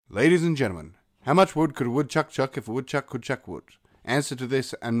Ladies and gentlemen, how much wood could a woodchuck chuck if a woodchuck could chuck wood? Answer to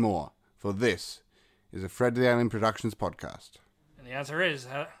this and more, for this is a Fred the Alien Productions podcast. And the answer is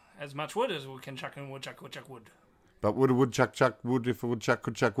as much wood as we can chuck in woodchuck wood. But would a woodchuck chuck wood if a woodchuck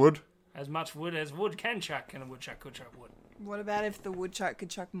could chuck wood? As much wood as wood can chuck and a woodchuck could chuck wood. What about if the woodchuck could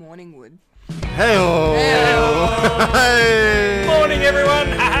chuck morning wood? Hey-o! Hey! Morning, everyone!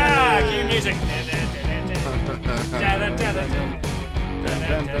 Ha-ha! Cue music.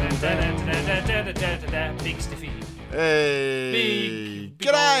 Big stiffy. Hey! Big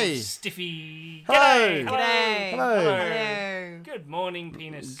G'day! old stiffy. Hello. Hello. G'day. Hello. Hello. Good morning,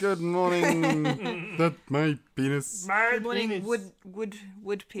 penis. Good morning. That's my penis. My Good morning, penis.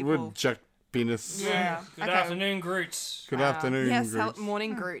 wood people. Woodchuck penis. Yeah. Good Okay. afternoon, Groots. Good afternoon. Yes, Groots.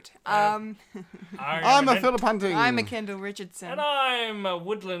 morning Groot. I'm a Philip Hunting. I'm a Kendall Richardson. And I'm a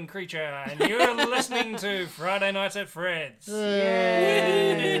woodland creature, and you're listening to Friday Nights at Fred's.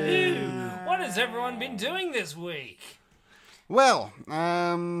 What has everyone been doing this week? Well,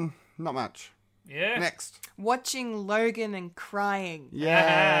 not much. Yeah? Next. Watching Logan and crying.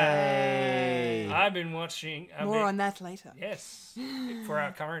 Yay! I've been watching... More on that later. Yes, for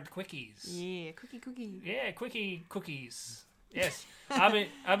our current quickies. Yeah, cookie. Yeah, quickie cookies. Yes, I've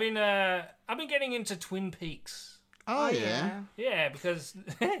been getting into Twin Peaks. Oh, yeah. Yeah, because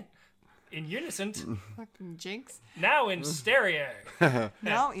in unison, Fucking jinx. now in stereo.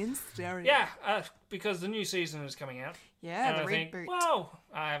 Now in stereo. Yeah, because the new season is coming out. Yeah, And the I think, reboot. whoa,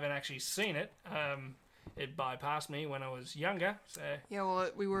 I haven't actually seen it. It bypassed me when I was younger. So Yeah, well,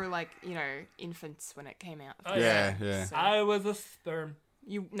 we were like, infants when it came out. oh, Yeah. So I was a sperm.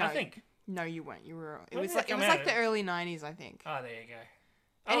 no, I think. No, you weren't. You were. It When was did like it come the out? early '90s, I think. Oh, there you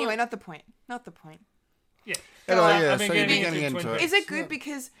go. Anyway, Oh, not the point. Not the point. yeah. Anyway, I've yeah, been so you're getting getting into into Twin it. Peaks. Is it good?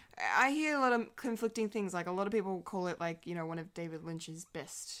 Because I hear a lot of conflicting things. Like a lot of people call it like one of David Lynch's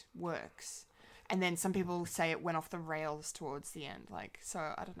best works, and then some people say it went off the rails towards the end. Like, so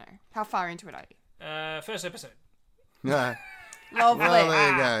I don't know. How far into it are you? First episode. Yeah. Lovely. Well,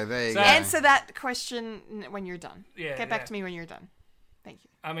 there you go. There you So- go. Answer that question when you're done. Yeah. Get back yeah. to me when you're done. Thank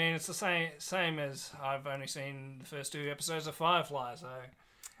you. I mean, it's the same as I've only seen the first 2 episodes of Firefly, so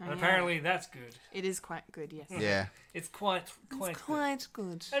and yeah. apparently that's good. It is quite good. Yes. Yeah. It's quite It's good. quite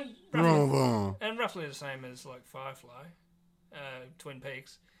good. And roughly the same as like Firefly, Twin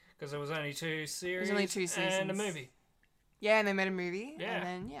Peaks, because there was only 2 series. only 2 and a seasons. movie. Yeah, and they made a movie. Yeah.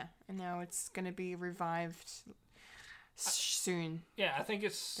 And now it's going to be revived soon. Yeah, I think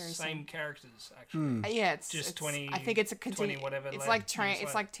it's Very same characters actually. Yeah, it's Just it's, 20 I think it's a 20 whatever It's years like train. later.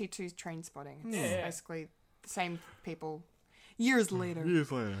 It's like T2's Train Spotting. It's Yeah. basically the same people years later.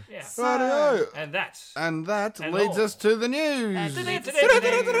 Years later. Yeah, Rightio. and that's And that And leads all. us to the news.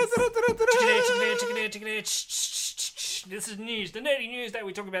 This is news, the nerdy news that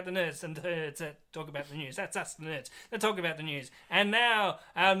we talk about the nerds and the nerds that talk about the news. That's us, the nerds that talk about the news. And now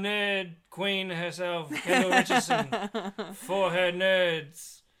our nerd queen herself, Kendall Richardson, for her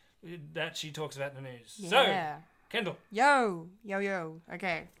nerds that she talks about the news. So, Yeah. Kendall, Yo.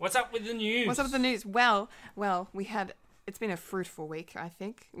 Okay. what's up with the news? What's up with the news? Well, we had. It's been a fruitful week, I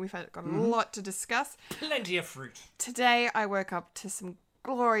think. We've got a lot to discuss. Plenty of fruit. Today, I woke up to some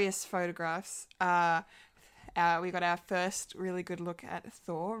glorious photographs. We got our first really good look at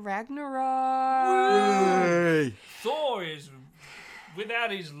Thor Ragnarok. Hey. Thor is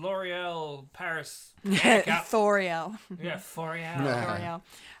without his L'Oreal Paris haircut. Thoriel. Yeah, L'Oreal.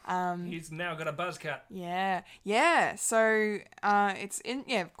 Thoriel. He's now got a buzz cut. Yeah. So it's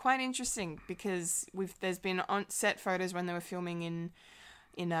quite interesting because there's been on set photos when they were filming in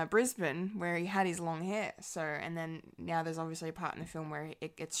Brisbane where he had his long hair. So and then now there's obviously a part in the film where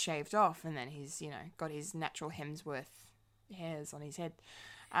it gets shaved off and then he's got his natural Hemsworth hairs on his head.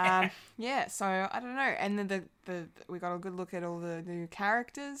 Yeah. So I don't know. And then we got a good look at all the new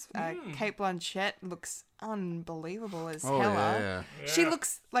characters. Kate Blanchett looks unbelievable as Oh, Hela. yeah. She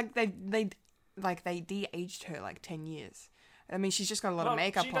looks like they de-aged her like 10 years. I mean, she's just got a lot of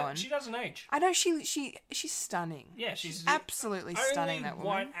makeup on. She doesn't age. I know she's stunning. Yeah, she's Absolutely the stunning, only that woman.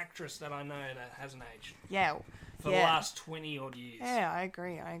 white actress that I know that hasn't aged Yeah. for the last 20 odd years. Yeah, I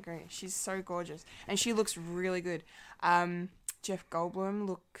agree. She's so gorgeous, and she looks really good. Jeff Goldblum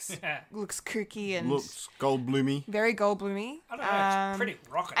looks kooky and Looks Goldbloomy. very Goldbloomy. I don't know, it's pretty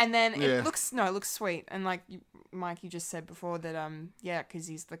rocking. And then Yeah. it looks sweet. And like Mike, you just said before that because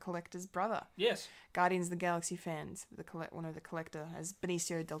he's the collector's brother. Yes, Guardians of the Galaxy fans, one of the collector as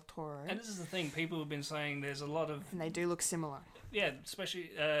Benicio del Toro, and this is the thing, people have been saying there's a lot of, and they do look similar. yeah,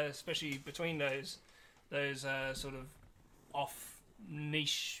 especially between those sort of off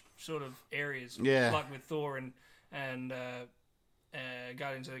niche sort of areas, Yeah. like with Thor and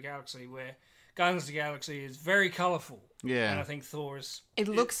Guardians of the Galaxy, where Guardians of the Galaxy is very colourful. Yeah. And I think Thor is It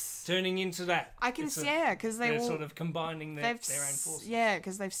looks. turning into that. I can see, yeah, because They're all, sort of combining their own forces. Yeah,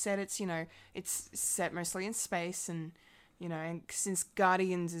 because they've said it's set mostly in space, and and since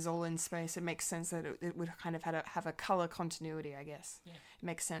Guardians is all in space, it makes sense that it would kind of have a color continuity. I guess it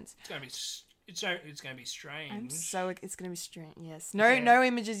makes sense. It's gonna be it's gonna be strange. It's gonna be strange. Yes, no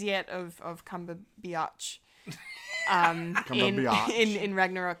images yet of Cumberbatch. In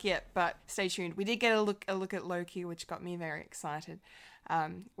Ragnarok yet, but stay tuned. We did get a look at Loki, which got me very excited.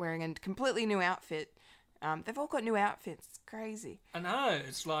 Wearing a completely new outfit. They've all got new outfits. It's crazy. I know.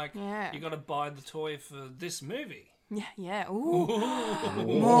 It's like you got to buy the toy for this movie. Yeah. Ooh.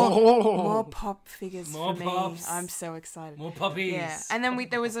 More pop figures More for me. pops. I'm so excited. More puppies. Yeah, and then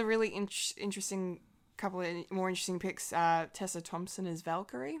there was a really interesting couple of more interesting picks. Tessa Thompson as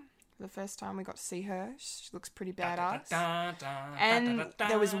Valkyrie. The first time we got to see her, she looks pretty badass. And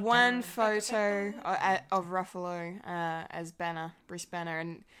there was one photo of Ruffalo as Bruce Banner,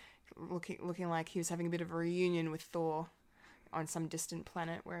 and looking like he was having a bit of a reunion with Thor on some distant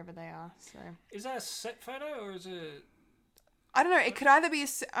planet, wherever they are. So is that a set photo or is it? I don't know. It could either be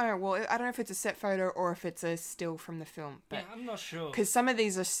I don't know if it's a set photo or if it's a still from the film. But, Yeah, I'm not sure. because some of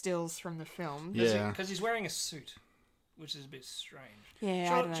these are stills from the film. Yeah. Because he's wearing a suit, which is a bit strange.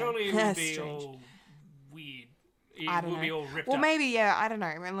 Yeah, I don't know. Surely it would That's be strange. all weird. It I don't would be know. all ripped Well, up. maybe I don't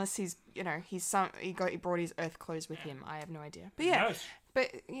know. Unless he's he brought his Earth clothes with him. I have no idea.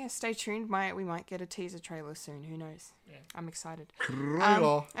 But yeah, stay tuned. We might get a teaser trailer soon. Who knows? Yeah. I'm excited.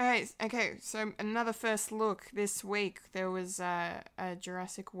 Trailer. Alright, okay. So another first look this week. There was a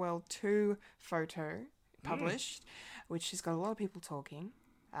Jurassic World 2 photo published, which has got a lot of people talking.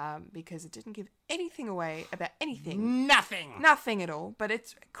 Because it didn't give anything away about anything. Nothing at all. But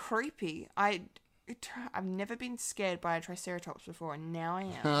it's creepy. I've never been scared by a Triceratops before, and now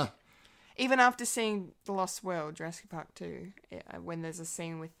I am. Even after seeing The Lost World, Jurassic Park 2, when there's a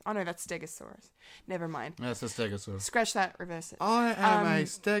scene with... Oh no, that's Stegosaurus. Never mind. That's a stegosaurus. Scratch that, reverse it. I am a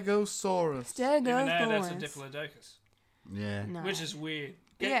stegosaurus. Even though that's a Stegosaurus. Diplodocus. Yeah. No. Which is weird.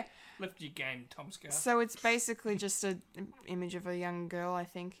 Yeah. Lift your game, Tom Scar. So it's basically just an image of a young girl, I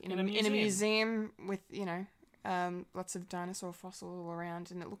think, in a museum with, lots of dinosaur fossils all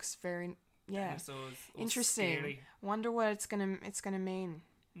around, and it looks very... Yeah, Dinosaurs, all interesting. scary. Wonder what it's gonna mean.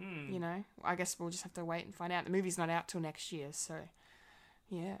 I guess we'll just have to wait and find out. The movie's not out till next year, so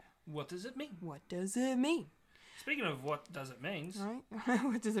yeah. What does it mean? What does it mean? Speaking of what does it mean, Right?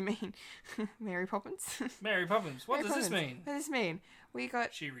 What does it mean? Mary Poppins. Mary Poppins. What does this mean? What does this mean? We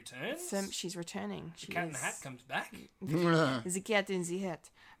got She returns. she's returning. The Cat in the Hat comes back. The cat in the hat.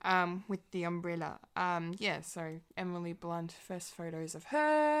 With the umbrella. So Emily Blunt, first photos of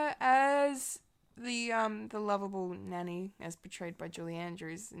her as the lovable nanny as portrayed by Julie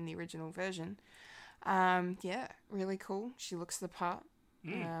Andrews in the original version. Really cool. She looks the part.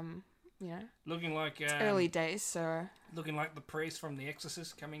 Looking like Early days, so looking like the priest from The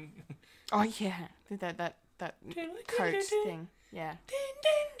Exorcist coming. oh yeah. That coat thing. Yeah.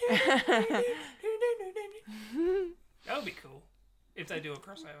 That would be cool if they do a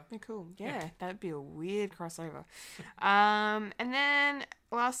crossover. Be cool. Yeah, that'd be a weird crossover. And then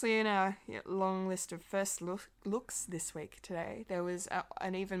lastly in our long list of first looks this week today, there was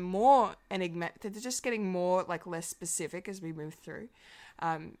an even more enigmatic. They're just getting more less specific as we move through.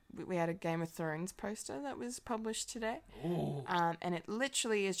 We had a Game of Thrones poster that was published today. Ooh. And it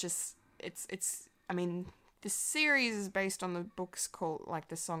literally is just it's. I mean, the series is based on the books called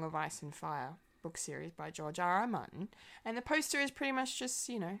The Song of Ice and Fire book series by George R.R. Martin, and the poster is pretty much just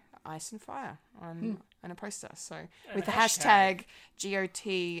ice and fire on a poster. So with the hashtag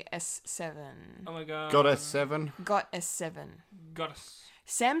GOTS7. Oh my god. Got S7. Got S7. Got us.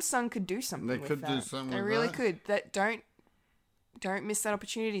 Samsung could do something. They with could that. do something They with really that. could. That don't miss that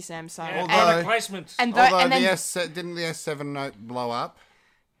opportunity, Samsung. Yeah, Although- product placement. Although then, didn't the S7 note blow up?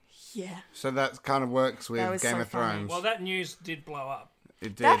 yeah, So that kind of works with That was Game so of funny. Thrones. Well, that news did blow up.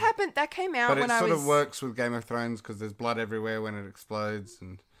 It did. that happened. That came out But when it I sort was of works with Game of Thrones because there's blood everywhere when it explodes.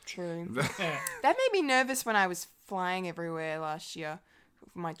 And true. Yeah. That made me nervous when I was flying everywhere last year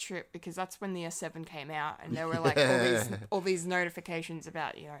for my trip, because that's when the S7 came out, and there were all these notifications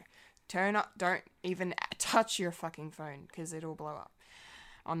about don't even touch your fucking phone because it'll blow up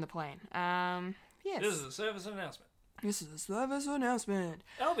on the plane. Yes. This is a service announcement. This is a service announcement.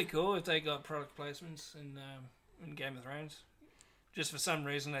 That'll be cool if they got product placements in Game of Thrones. Just for some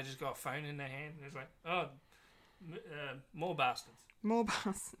reason, they just got a phone in their hand. And it's like, more bastards. More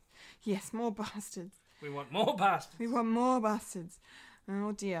bastards. Yes, more bastards. We want more bastards. We want more bastards.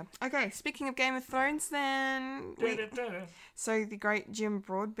 Oh dear. Okay, speaking of Game of Thrones, then so the great Jim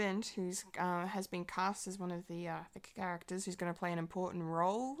Broadbent, who's has been cast as one of the characters who's going to play an important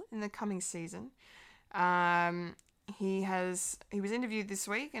role in the coming season. He was interviewed this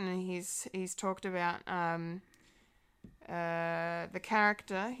week, and he's talked about the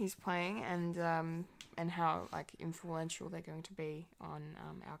character he's playing and how like influential they're going to be on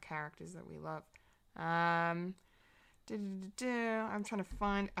our characters that we love. I'm trying to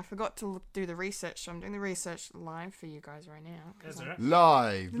find. I forgot to do the research, so I'm doing the research live for you guys right now. That's all right.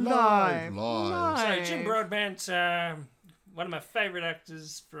 Live. So Jim Broadbent, one of my favourite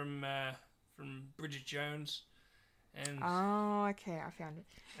actors from Bridget Jones, and Oh, okay, I found it.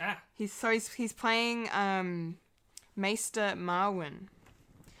 ah, He's playing Maester Marwyn.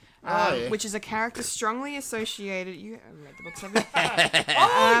 Yeah. Which is a character strongly associated. You read the books, haven't you?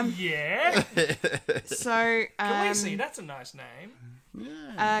 oh yeah. So, Can we see? That's a nice name.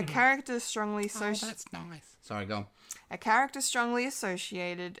 Yeah. a character strongly Oh, that's nice. Sorry, go on. a character strongly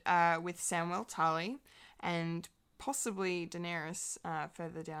associated with Samwell Tully and possibly Daenerys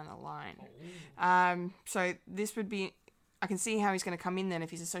further down the line. So this would be. I can see how he's going to come in then if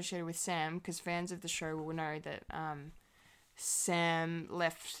he's associated with Sam, because fans of the show will know that Sam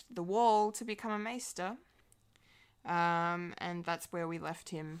left the Wall to become a Maester. And that's where we left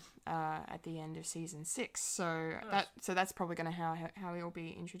him at the end of season 6. So that's probably going to how he'll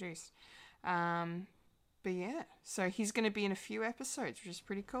be introduced. But yeah, so he's going to be in a few episodes, which is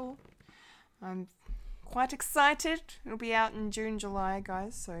pretty cool. I'm quite excited. It'll be out in June, July,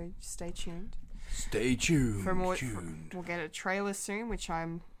 guys. So stay tuned. Stay tuned. We'll get a trailer soon, which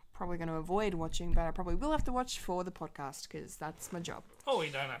I'm probably going to avoid watching, but I probably will have to watch for the podcast because that's my job. Oh, we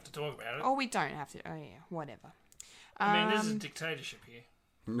don't have to talk about it. Oh, we don't have to. Oh yeah, whatever. I mean, this is a dictatorship here.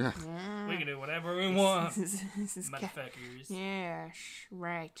 Yeah. We can do whatever we want. This is Motherfuckers. yeah,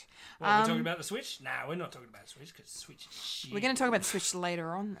 right. What, are we talking about the Switch? Nah, we're not talking about the Switch because the Switch is shit. We're going to talk about the Switch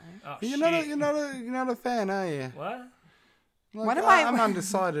later on, though. Oh, You're shit. not a fan, are you? What? Like, What am I- I'm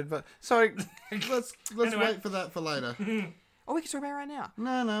undecided, but sorry. Let's Anyway. wait for that for later. Oh, we can talk about it right now.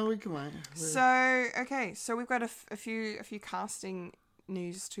 No, we can wait. So we've got a few casting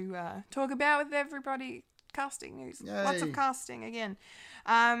news to talk about with everybody. Casting news, lots of Yay. casting again.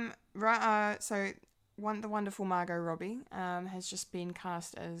 So the wonderful Margot Robbie has just been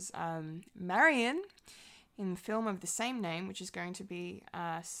cast as Marion in the film of the same name, which is going to be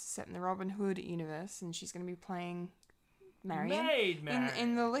set in the Robin Hood universe, and she's going to be playing Marion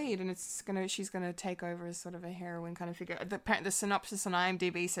in the lead, and she's gonna take over as sort of a heroine kind of figure. The synopsis on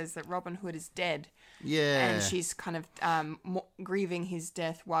IMDb says that Robin Hood is dead, and she's kind of grieving his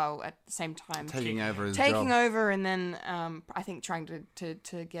death while at the same time taking over his taking job. over, and then I think trying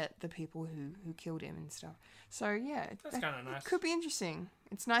to get the people who killed him and stuff. So yeah, That's kind of nice. it could be interesting.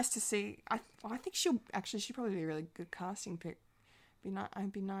 It's nice to see. I think she'd probably be a really good casting pick.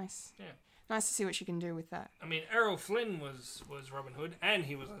 It'd be nice. Yeah. Nice to see what she can do with that. I mean, Errol Flynn was Robin Hood, and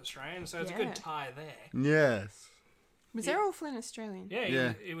he was Australian, so it's a Yeah. good tie there. Yes. Was Errol Flynn Australian?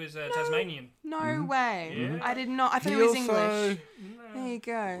 Yeah, he was Tasmanian. No way. Yeah. I did not. I thought He he was also- English. There you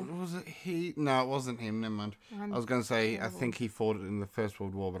go. Was it he? No, it wasn't him. Never mind. I was going to say I think he fought in the First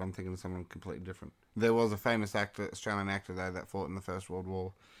World War, but I'm thinking of someone completely different. There was a famous Australian actor though that fought in the First World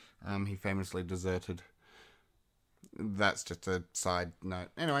War. He famously deserted. That's just a side note.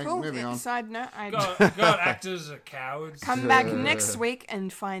 Anyway, Cool. moving on. Side note, God, actors are cowards. come back next week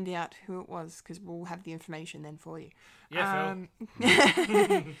and find out who it was, because we'll have the information then for you. Yeah,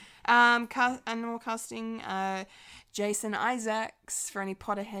 Animal casting. Jason Isaacs, for any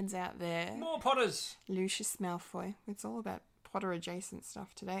Potterheads out there. Phil. More Potters. Lucius Malfoy. It's all about Potter adjacent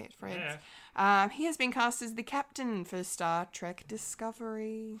stuff today at Fred's. Yeah. He has been cast as the captain for Star Trek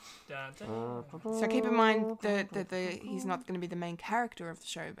Discovery. Dun, dun. So keep in mind that he's not going to be the main character of the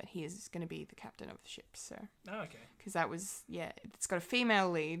show, but he is going to be the captain of the ship. So Oh, okay. because that was it's got a female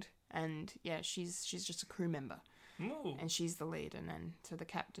lead, and she's just a crew member, Ooh. and she's the lead, and then so the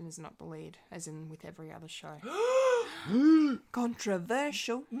captain is not the lead, as in with every other show.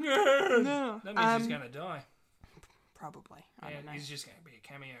 Controversial. No. That means he's going to die. Probably. I Yeah, don't know. he's just going to be a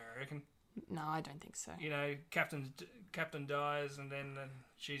cameo, I reckon. No, I don't think so. You know, Captain dies, and then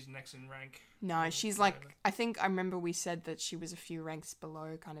she's next in rank. No, she's like, I think I remember we said that she was a few ranks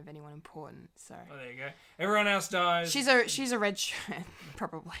below kind of anyone important. So Oh, there you go. Everyone else dies. she's a red shirt,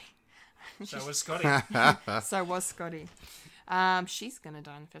 probably. So was Scotty. So was Scotty. She's gonna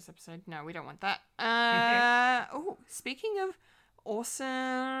die in the first episode. No, we don't want that. Oh, speaking of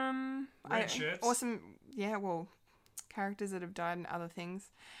awesome, Red shirts. awesome. Yeah, well, characters that have died in other things.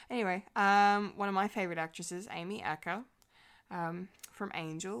 Anyway, one of my favorite actresses, Amy Acker. from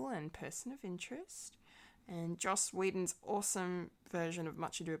Angel and Person of Interest. And Joss Whedon's awesome version of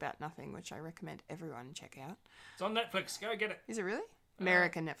Much Ado About Nothing, which I recommend everyone check out. It's on Netflix. Go get it. Is it really?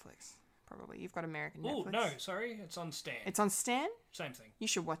 American Netflix, probably. You've got American Oh, Netflix. no, sorry. It's on Stan. It's on Stan? Same thing. You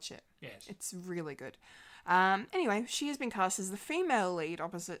should watch it. Yes. It's really good. Anyway, she has been cast as the female lead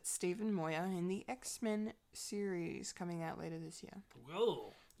opposite Stephen Moyer in the X-Men series coming out later this year.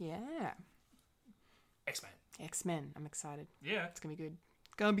 Whoa. Yeah. X-Men. X-Men. I'm excited. Yeah. It's going to be good.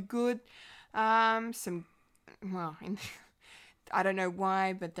 Gonna be good. I don't know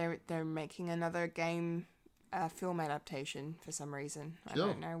why, but they're making another game film adaptation for some reason. I Sure.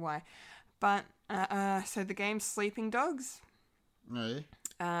 don't know why. But, so the game's Sleeping Dogs. Oh,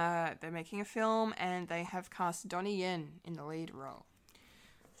 yeah. They're making a film, and they have cast Donnie Yen in the lead role.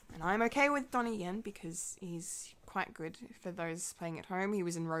 And I'm okay with Donnie Yen because he's quite good. For those playing at home, he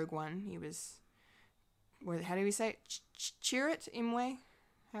was in Rogue One. He was... How do we say it? Chirrut Imwe?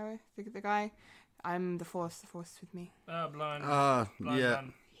 How the guy? I'm the Force with me. Blind. Yeah.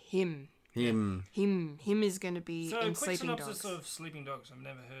 Man. Him. Him is going to be So, in quick Sleeping synopsis Dogs. of Sleeping Dogs. I've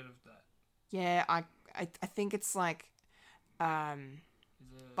never heard of that. Yeah, I think it's like an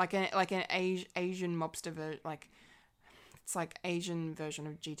Asian mobster it's like Asian version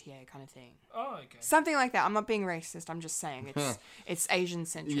of GTA kind of thing. Oh, okay. Something like that. I'm not being racist. I'm just saying it's Asian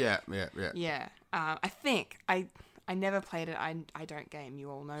centric. Yeah. Yeah. I think I never played it. I don't game. You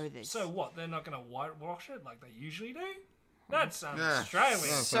all know this. So what? They're not going to whitewash it like they usually do? That's Yeah.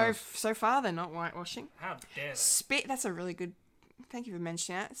 Australian. So far they're not whitewashing. How dare they? That's a really good. Thank you for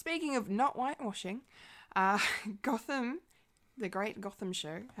mentioning that. Speaking of not whitewashing, Gotham, the great Gotham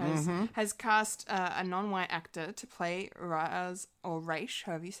show, has cast a non-white actor to play Raz or Raish,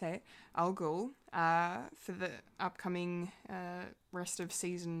 however you say it, Al Ghul, for the upcoming rest of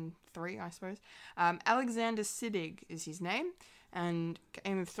season 3, I suppose. Alexander Siddig is his name, and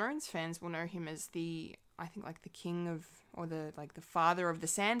Game of Thrones fans will know him as the king of, or the father of the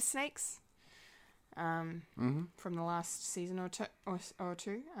Sand Snakes. From the last season or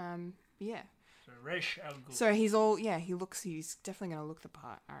two. Yeah. So Resh Al Ghul. So he's definitely going to look the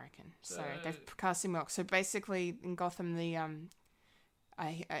part, I reckon. So they've cast him well. So basically in Gotham,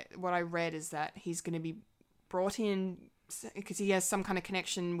 what I read is that he's going to be brought in because he has some kind of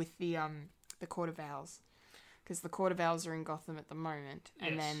connection with the Court of Owls. Because the Court of Owls are in Gotham at the moment,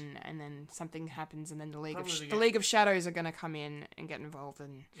 and Yes. then something happens, and then the Probably League of Shadows are going to come in and get involved,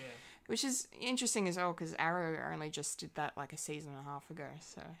 and Yeah. which is interesting as well, because Arrow only just did that like a season and a half ago,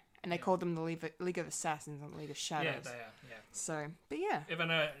 so they called them the League of Assassins, not the League of Shadows. Yeah, they are. Yeah. So, but yeah, If I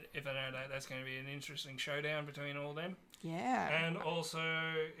know that, that's going to be an interesting showdown between all them. yeah, And also,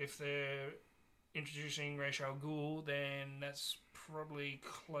 if they're introducing Ra's al Ghul, then that's probably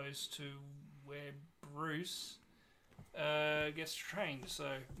close to where Bruce gets trained.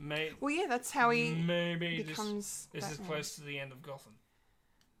 So well, yeah, that's how he maybe becomes. this is Batman. close to the end of Gotham.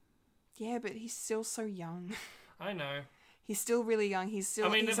 Yeah, but he's still so young. I know. He's still really young. He's still. I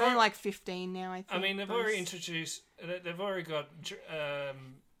mean, he's they've only al- like 15 now. I think. I mean, they've Bruce. already introduced. They've already got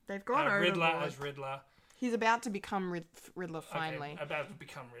They've gone Riddler overboard. as Riddler. He's about to become Riddler finally. Okay, about to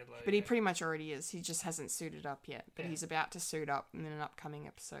become Riddler. But he yeah. pretty much already is. He just hasn't suited up yet. But Yeah. he's about to suit up in an upcoming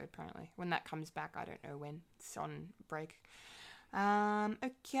episode, apparently. When that comes back, I don't know when. It's on break.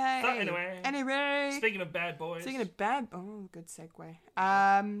 Okay. Anyway. Speaking of bad boys. Good segue.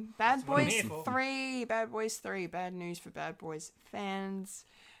 Bad what I'm Boys here for. 3. Bad Boys 3. Bad news for Bad Boys fans.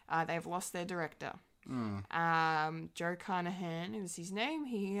 They've lost their director. Joe Carnahan, it was his name,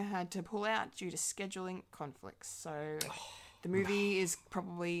 he had to pull out due to scheduling conflicts. So the movie is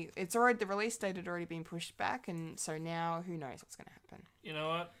probably, the release date had already been pushed back, and so now who knows what's going to happen. You know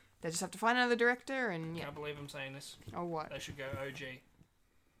what? They just have to find another director, and yeah. Can't believe I'm saying this. Oh, what? They should go OG.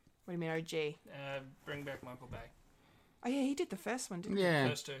 What do you mean, OG? Bring back Michael Bay. Oh, yeah, he did the first one, didn't he? Yeah.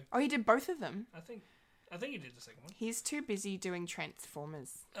 First two. Oh, he did both of them. I think he did the second one. He's too busy doing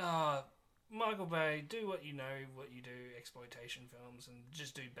Transformers. Michael Bay, do what you know, what you do, exploitation films, and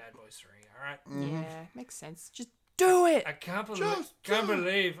just do Bad Boys 3, alright? Yeah, makes sense. Just do it! I can't Just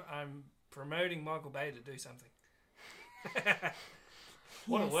believe I'm promoting Michael Bay to do something.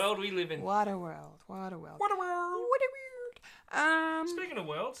 What Yes. a world we live in. What a world. What a world. What a world. What a weird. Speaking of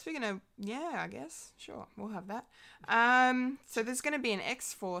worlds, Speaking of, yeah, I guess. Sure, we'll have that. So there's going to be an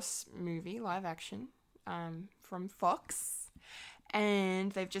X-Force movie, live action, from Fox.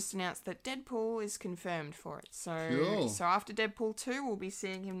 And they've just announced that Deadpool is confirmed for it. So, Cool. so after Deadpool 2, we'll be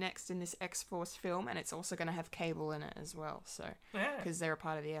seeing him next in this X-Force film. And it's also going to have Cable in it as well. So, yeah. because they're a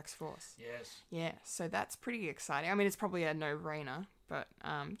part of the X-Force. Yes. Yeah, so that's pretty exciting. I mean, it's probably a no-brainer. But,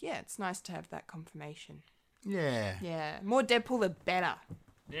 yeah, it's nice to have that confirmation. Yeah. Yeah, more Deadpool the better.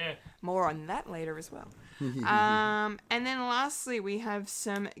 Yeah. More on that later as well. And then lastly, we have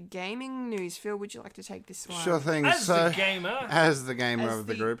some gaming news. Phil, would you like to take this one? Sure thing. As so, the gamer. as the gamer As of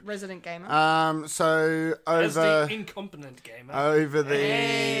the group. resident gamer. So As the over incompetent gamer. over the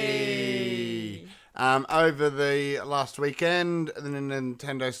Hey. over the last weekend, the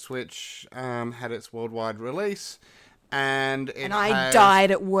Nintendo Switch had its worldwide release, and I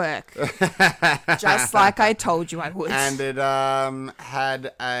died at work, just like I told you I would. And it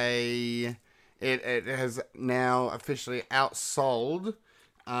had a it has now officially outsold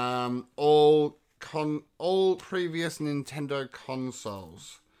all previous Nintendo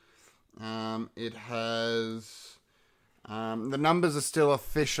consoles. It has the numbers are still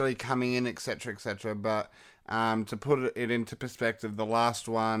officially coming in, etc., etc. But to put it into perspective, the last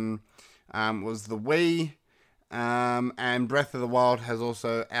one was the Wii. And Breath of the Wild has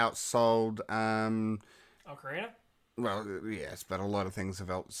also outsold. Ocarina? Well, yes, but a lot of things have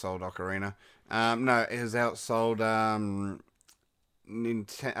outsold Ocarina. No, it has outsold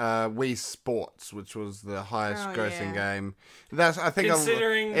Wii Sports, which was the highest grossing game. That's I think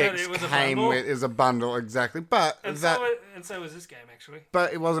Considering that it was a bundle? Is a bundle exactly, but And so was this game, actually.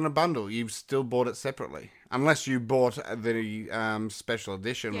 But it wasn't a bundle. You still bought it separately, unless you bought the special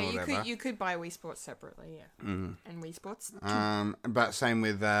edition or whatever. you could buy Wii Sports separately, yeah. And Wii Sports. But same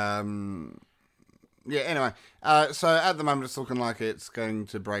with anyway. So at the moment, it's looking like it's going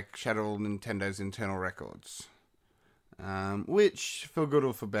to shatter Nintendo's internal records. Which, for good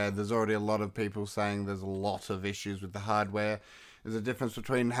or for bad, there's already a lot of people saying there's a lot of issues with the hardware. There's a difference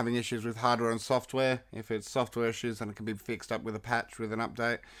between having issues with hardware and software. If it's software issues, then it can be fixed up with a patch, with an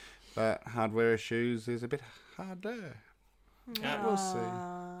update. But hardware issues is a bit harder. Yeah. We'll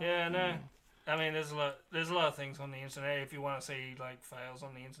see. Yeah, no. I mean, there's a lot of things on the internet. If you want to see like fails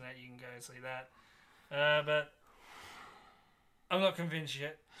on the internet, you can go and see that. But I'm not convinced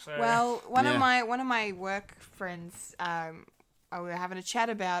yet. So. Well, one of my work friends, I were having a chat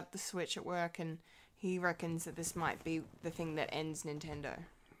about the Switch at work, and he reckons that this might be the thing that ends Nintendo.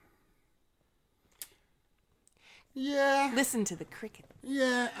 Yeah. Listen to the cricket.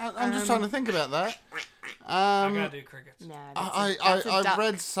 Yeah, I'm just trying to think about that. I'm gonna do crickets. No, I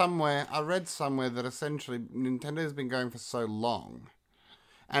read somewhere that essentially Nintendo's been going for so long,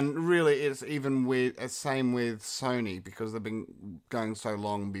 and really it's even same with Sony, because they've been going so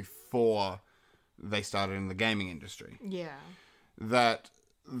long before they started in the gaming industry. Yeah. That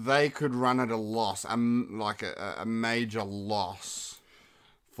they could run at a loss, like a major loss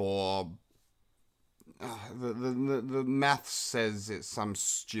for. The math says it's some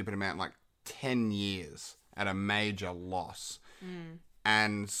stupid amount, like 10 years at a major loss,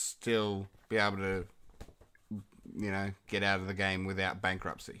 and still be able to, get out of the game without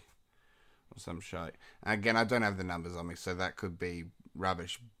bankruptcy or some shit. Again, I don't have the numbers on me, so that could be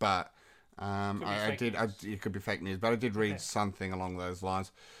rubbish. But it could be fake news. But I did read something along those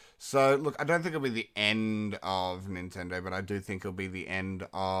lines. So look, I don't think it'll be the end of Nintendo, but I do think it'll be the end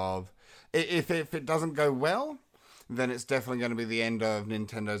of. If it doesn't go well, then it's definitely going to be the end of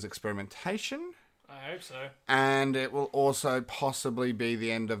Nintendo's experimentation. I hope so. And it will also possibly be the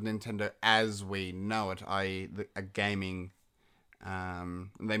end of Nintendo as we know it, i.e. a gaming...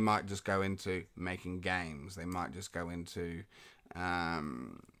 they might just go into making games. They might just go into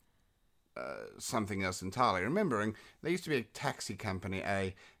something else entirely. Remembering, there used to be a taxi company,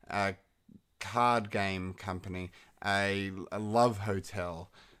 a card game company, a love hotel...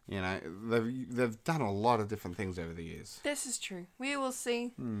 they've done a lot of different things over the years. This is true. We will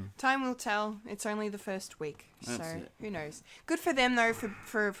see. Time will tell. It's only the first week, so who knows? Good for them though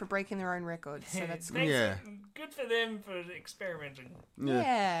for breaking their own records. So that's good. Yeah. Good for them for experimenting.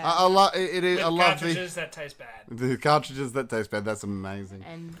 Yeah. I love it. With I love cartridges that taste bad. the cartridges that taste bad. That's amazing.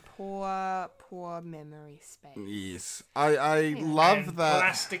 And poor memory space. Yes, I love And that.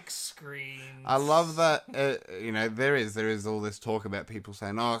 plastic screens. I love that. There is all this talk about people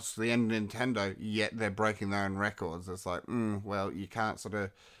saying, "Oh, it's the end of Nintendo," yet they're breaking their own records. It's like, well, you can't sort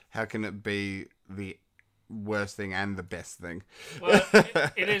of. How can it be the worst thing and the best thing? Well,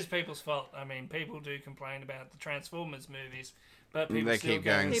 it is people's fault. I mean, people do complain about the Transformers movies, but people They still keep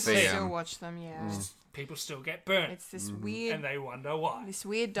go going and to People see see still them. watch them. Yeah. People still get burnt, It's this weird. and they wonder why. This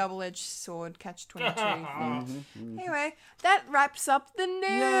weird double-edged sword catch-22 thing. Anyway, that wraps up the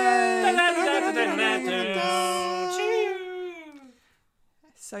news.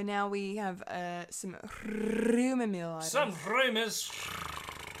 So now we have some rumor mill items. Some rumors.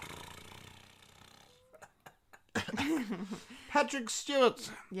 Patrick Stewart.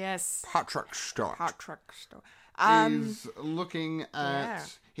 Yes. Patrick Stewart Hot truck store. is looking at. yeah.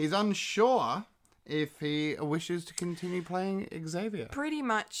 He's unsure if he wishes to continue playing Xavier. Pretty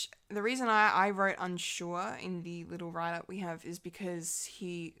much. The reason I wrote unsure in the little write-up we have is because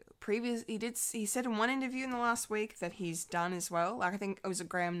he said in one interview in the last week that he's done as well. Like, I think it was a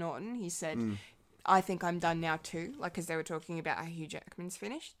Graham Norton. He said, I think I'm done now too. Like, because they were talking about how Hugh Jackman's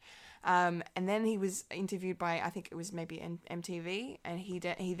finished. And then he was interviewed by, I think it was maybe MTV, and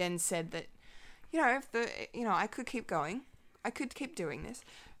he then said that, I could keep going. I could keep doing this.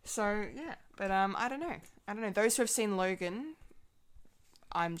 So, yeah. But I don't know. Those who have seen Logan,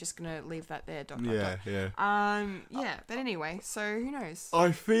 I'm just going to leave that there. Yeah. But anyway, so who knows?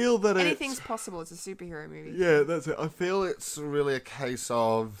 I feel that anything's possible. It's a superhero movie. Yeah, that's it. I feel it's really a case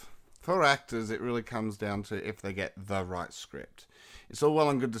of, for actors, it really comes down to if they get the right script. It's all well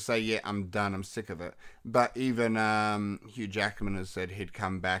and good to say, yeah, I'm done, I'm sick of it. But even Hugh Jackman has said he'd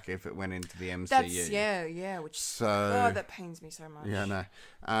come back if it went into the MCU. That pains me so much. Yeah,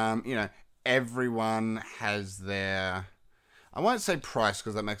 no. Everyone has their, I won't say price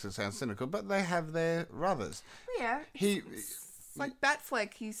because that makes it sound cynical, but they have their rubbers. Yeah. It's like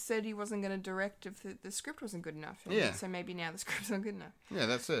Batfleck, he said he wasn't going to direct if the script wasn't good enough. So maybe now the script's not good enough. Yeah,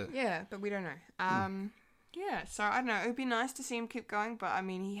 that's it. Yeah, but we don't know. Yeah, so I don't know. It would be nice to see him keep going, but I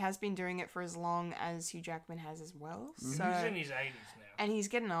mean, he has been doing it for as long as Hugh Jackman has as well. So he's in his 80s now. And he's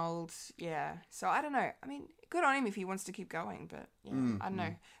getting old, yeah. So I don't know. I mean, good on him if he wants to keep going, but yeah, I don't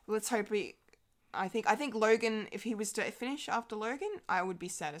know. Let's hope I think Logan, if he was to finish after Logan, I would be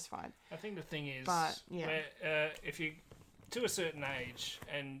satisfied. I think the thing is, where, if you to a certain age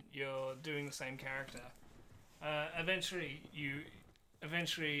and you're doing the same character, eventually you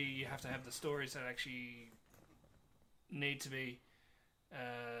have to have the stories that actually need to be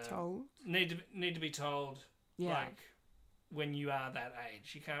told. Need to be told. Yeah. Like when you are that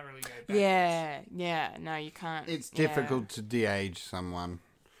age, you can't really go backwards. Yeah. No, you can't. It's difficult to de-age someone.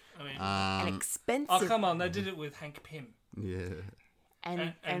 I mean, and expensive. Oh come on! They did it with Hank Pym. Yeah.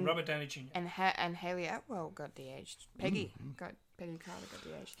 And Robert Downey Jr. And Haley Atwell got de-aged. Peggy Carter got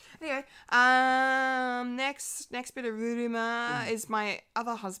de-aged. Anyway, next bit of rumor is my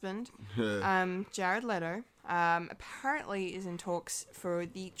other husband, Jared Leto. Apparently is in talks for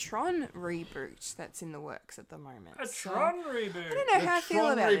the Tron reboot that's in the works at the moment. Tron reboot. I don't know how I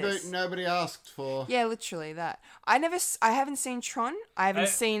feel about reboot this. Nobody asked for. Yeah, literally that. I haven't seen Tron. I haven't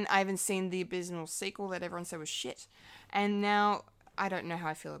seen the abysmal sequel that everyone said was shit. And now I don't know how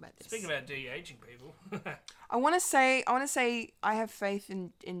I feel about this. Speaking about de-aging people. I want to say I have faith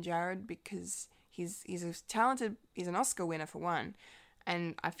in Jared because he's an Oscar winner for one.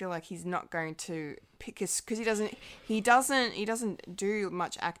 And I feel like he's not going to pick because he doesn't do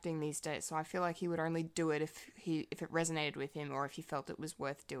much acting these days. So I feel like he would only do it if it resonated with him or if he felt it was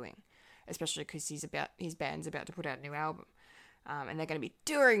worth doing, especially because his band's about to put out a new album, and they're going to be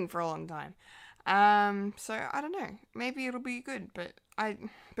touring for a long time. So I don't know. Maybe it'll be good, but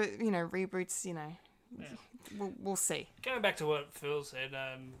reboots, we'll see. Going back to what Phil said,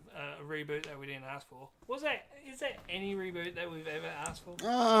 a reboot that we didn't ask for. Is there any reboot that we've ever asked for?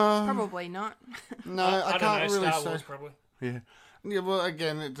 Probably not. No, I can't don't know, really Star say. Wars probably. Yeah. Yeah, well,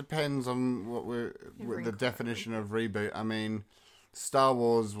 again, it depends on what the definition of reboot. I mean, Star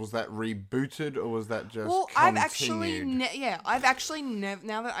Wars, was that rebooted or was that just continued? I've actually never,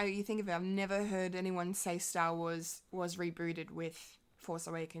 now that you think of it, I've never heard anyone say Star Wars was rebooted with Force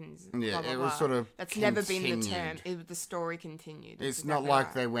Awakens. Yeah, blah, blah, it was blah. sort of That's continued. never been the term. The story continued. It's not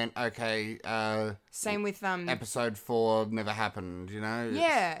like they went, okay, same with episode 4 never happened,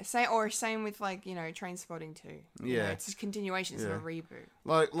 Yeah, same with Train Spotting 2. Yeah, it's a continuation, it's not a reboot.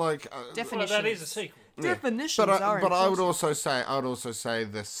 Like definitions. Well, that is a sequel. Yeah. Definitions but are important. I would also say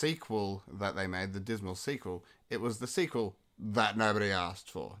the sequel that they made, the dismal sequel, it was the sequel that nobody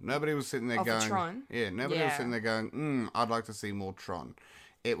asked for. Nobody was sitting there going, Tron? Yeah, nobody was sitting there going, I'd like to see more Tron.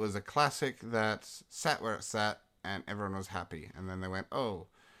 It was a classic that sat where it sat and everyone was happy. And then they went, oh,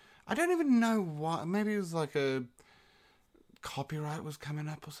 I don't even know why. Maybe it was like a copyright was coming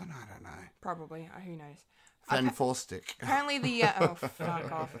up or something. I don't know. Probably. Who knows? Fantastic. Apparently the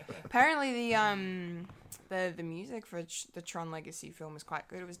fuck off. Apparently the music for the Tron Legacy film was quite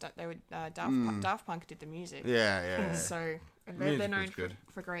good. It was Daft Punk did the music. Yeah. So they're known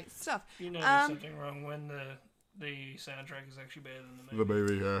for great stuff. You know there's something wrong when the soundtrack is actually better than the movie.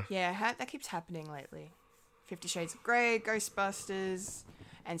 The movie, yeah. Yeah, that keeps happening lately. 50 Shades of Grey, Ghostbusters,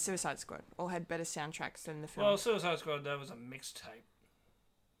 and Suicide Squad all had better soundtracks than the film. Well, Suicide Squad, that was a mixtape.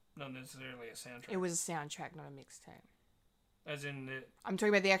 Not necessarily a soundtrack. It was a soundtrack, not a mixtape. As in I'm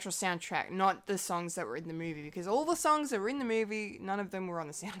talking about the actual soundtrack, not the songs that were in the movie, because all the songs that were in the movie, none of them were on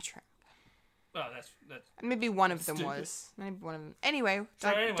the soundtrack. Oh, that's maybe one of them was. Maybe one of them. Anyway,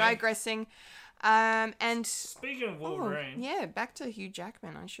 anyway. digressing. And Speaking of Wolverine, yeah, back to Hugh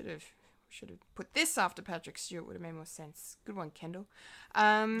Jackman. I should have put this after Patrick Stewart. Would have made more sense. Good one, Kendall.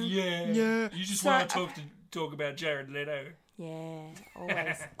 yeah, you just So, want to talk about Jared Leto. Yeah,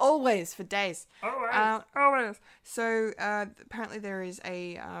 always, always for days. Always. So apparently there is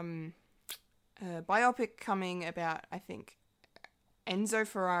a biopic coming about. I think Enzo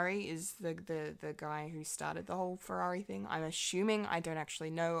Ferrari is the guy who started the whole Ferrari thing. I'm assuming. I don't actually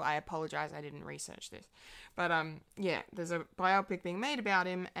know. I apologize. I didn't research this. But yeah, there's a biopic being made about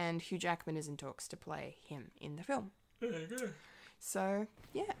him, and Hugh Jackman is in talks to play him in the film. So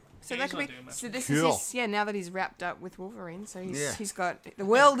yeah, so that could be. So this is his, now that he's wrapped up with Wolverine, so he's got the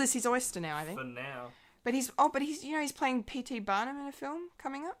world is his oyster now. I think. For now. But he's he's playing P.T. Barnum in a film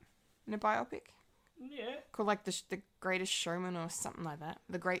coming up, in a biopic. Yeah. Called like the Greatest Showman or something like that.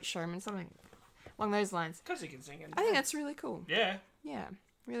 The Great Showman, something along those lines. Because he can sing and I think that's really cool. Yeah. Yeah,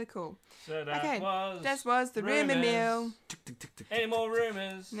 really cool. So that Okay, was... that was the rumor mill. Any more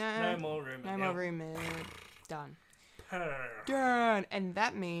rumors? No. No more rumors. No more rumors. Done. Done. And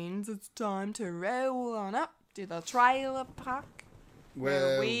that means it's time to roll on up to the trailer park.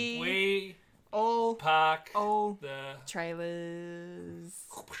 Where Well, We all park all the... trailers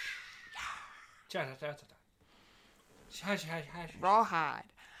Cha-cha-cha-cha. rawhide.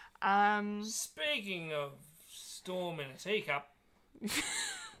 Speaking of storm in a teacup,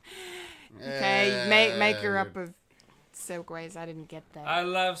 Okay, maker up of segues. I didn't get that. I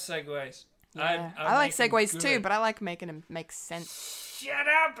love segues. Yeah. I like make them segues too, good. but I like making them make sense. Shut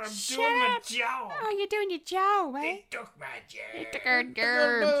up! I'm doing my job. Oh, you're doing your job, eh? They took my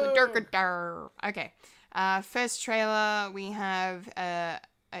job. Okay. First trailer, we have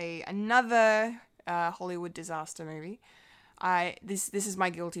another Hollywood disaster movie. This is my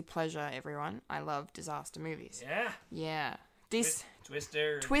guilty pleasure, everyone. I love disaster movies. Yeah. Yeah.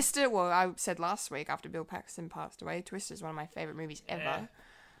 Twister. Well, I said last week after Bill Paxton passed away, Twister is one of my favorite movies ever.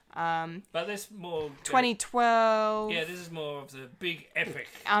 But this more... 2012. Yeah, this is more of the big epic.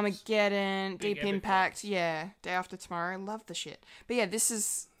 Armageddon, Big Deep epic Impact, yeah, Day After Tomorrow, love the shit. But yeah, this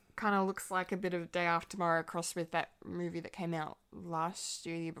is kind of looks like a bit of Day After Tomorrow crossed with that movie that came out last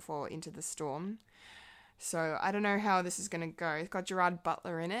year, the year before, Into the Storm. So I don't know how this is going to go. It's got Gerard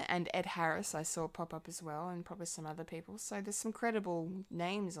Butler in it and Ed Harris I saw pop up as well, and probably some other people. So there's some credible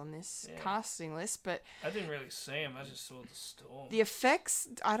names on this casting list, but I didn't really see him. I just saw the storm. the effects,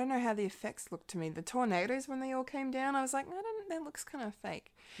 I don't know how the effects look to me. The tornadoes when they all came down, I was like, that looks kind of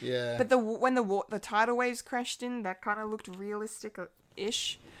fake. Yeah. But when the tidal waves crashed in, that kind of looked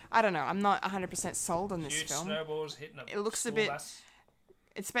realistic-ish. I don't know. I'm not 100% sold on this Huge film. snowballs hitting a It looks a school bit- bus.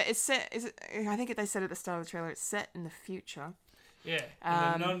 It's set. I think they said at the start of the trailer, it's set in the future, Yeah,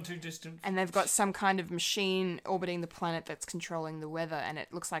 in the none too distant. and they've got some kind of machine orbiting the planet that's controlling the weather, and it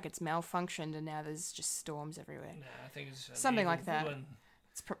looks like it's malfunctioned, and now there's just storms everywhere. Nah, I think it's an Something evil like that. villain.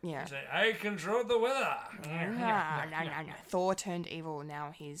 It's yeah. Say, I control the weather. No. Thor turned evil.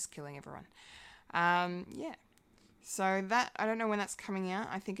 Now he's killing everyone. Yeah. So that I don't know when that's coming out.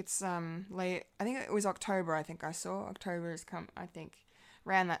 I think it's late. I think it was October. I think I saw October has come. I think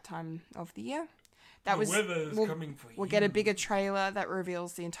around that time of the year. That was weather's coming for you. We'll get a bigger trailer that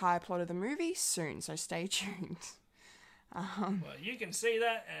reveals the entire plot of the movie soon. So stay tuned. Well, you can see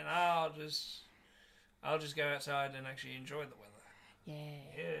that, and I'll just go outside and actually enjoy the weather.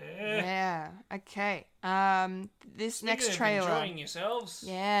 Yeah. Okay. This Speaking next of trailer. enjoying yourselves.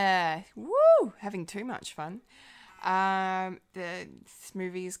 Yeah. Woo! Having too much fun. This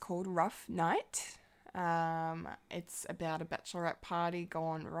movie is called Rough Night. It's about a bachelorette party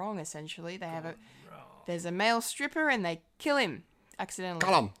gone wrong, essentially. There's a male stripper and they kill him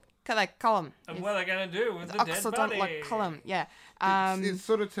accidentally. They kill him. And what are they going to do with the dead body? Like kill him, yeah. It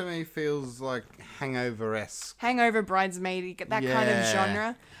sort of to me feels like Hangover-esque. Hangover, Bridesmaid, you get that kind of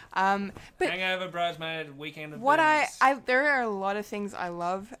genre. But Hangover, Bridesmaid, Weekend of what Bernie's. there are a lot of things I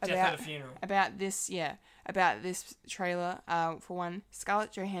love Death at a Funeral. about this trailer. For one,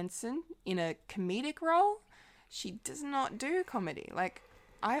 Scarlett Johansson in a comedic role. She does not do comedy.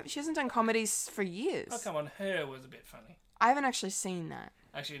 She hasn't done comedies for years. Oh, come on. Her was a bit funny. I haven't actually seen that.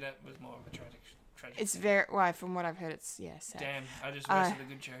 Actually, that was more of a tragic It's thing. very from what I've heard. It's sad. Damn, I just wasted a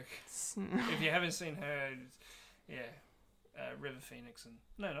good joke. If you haven't seen her, River Phoenix and...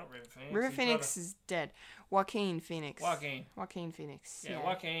 No, not River Phoenix. River Phoenix is dead. Joaquin Phoenix. Joaquin Phoenix. Yeah,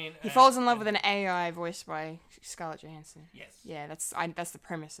 Joaquin. He falls in love with an AI voiced by Scarlett Johansson. Yes. Yeah, that's the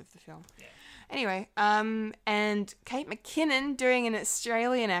premise of the film. Yeah. Anyway, and Kate McKinnon doing an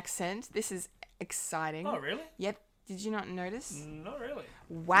Australian accent. This is exciting. Oh, really? Yep. Did you not notice? Not really.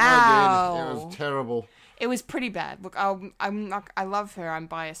 Wow. I did. It was terrible. It was pretty bad. Look, I'm not. I love her. I'm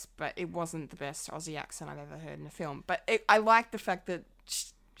biased, but it wasn't the best Aussie accent I've ever heard in a film. But I like the fact that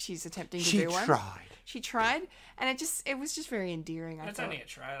she's attempting to do one. She tried, and it was just very endearing. It's only a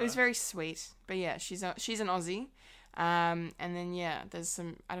trailer. It was very sweet, but yeah, she's an Aussie. And then yeah, there's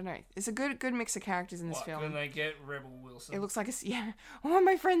some, I don't know. It's a good mix of characters in this film. When they get Rebel Wilson. It looks like one of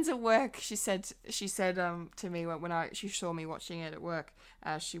my friends at work, she said to me when she saw me watching it at work,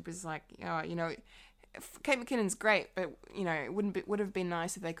 she was like, Kate McKinnon's great, but it would have been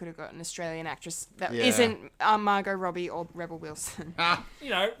nice if they could have got an Australian actress that isn't Margot Robbie or Rebel Wilson.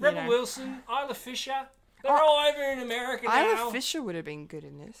 Rebel Wilson, Isla Fisher. They're all over in America now. Isla Fisher would have been good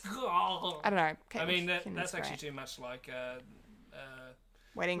in this. I don't know. That's actually too much like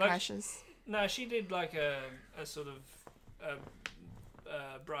Wedding Crashers. No, she did like a sort of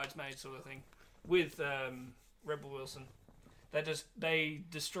bridesmaid sort of thing with Rebel Wilson. They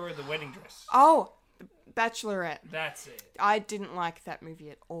destroyed the wedding dress. Oh, Bachelorette. That's it. I didn't like that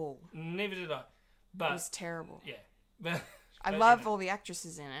movie at all. Neither did I. But it was terrible. Yeah. I love all the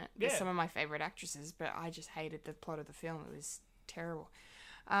actresses in it. They're some of my favourite actresses, but I just hated the plot of the film. It was terrible.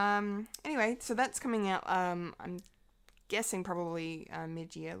 Anyway, so that's coming out, I'm guessing probably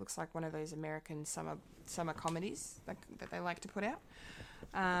mid-year. Looks like one of those American summer comedies that they like to put out.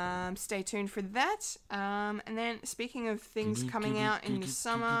 Stay tuned for that. And then, speaking of things coming out in the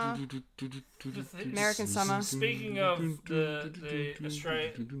summer, American summer. Speaking of the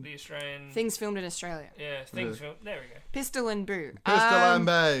Australian things filmed in Australia. Yeah, things filmed. There we go. Pistol and Boo. Pistol and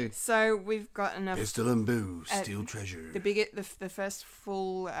Boo. So we've got enough. Pistol and Boo, steal treasure. The first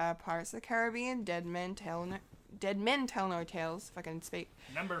full Pirates of the Caribbean, Dead Men Tell No Tales, if I can speak.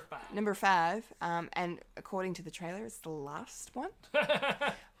 Number 5. And according to the trailer, it's the last one.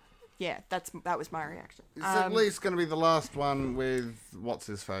 Yeah, that was my reaction. It's at least going to be the last one with what's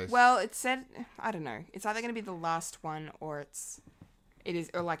his face. Well, it said, I don't know. It's either going to be the last one or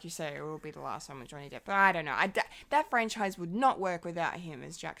or like you say, it will be the last one with Johnny Depp. But I don't know. That franchise would not work without him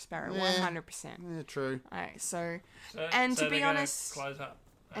as Jack Sparrow. 100%. Yeah, true. Alright, so to be honest, close up.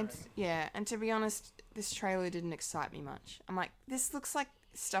 And to be honest, this trailer didn't excite me much. I'm like, this looks like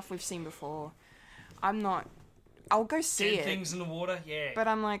stuff we've seen before. I'll go see it. Things in the water, yeah. But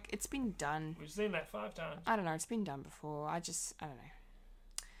I'm like, it's been done. We've seen that 5 times. I don't know, it's been done before. I don't know.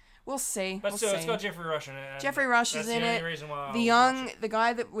 We'll see. But still, it's got Jeffrey Rush in it. Jeffrey Rush is in it. The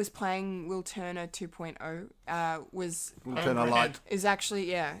guy that was playing Will Turner 2.0 was Will Turner Light. Is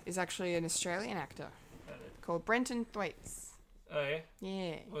actually an Australian actor called Brenton Thwaites. Oh yeah.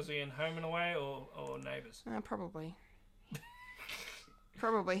 Yeah. Was he in Home and Away or Neighbours? Probably.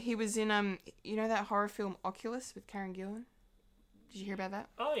 Probably. He was in that horror film Oculus with Karen Gillan. Did you hear about that?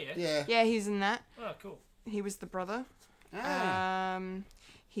 Oh yeah. Yeah. Yeah, he's in that. Oh cool. He was the brother. Ah.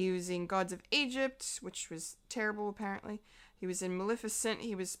 He was in Gods of Egypt, which was terrible apparently. He was in Maleficent.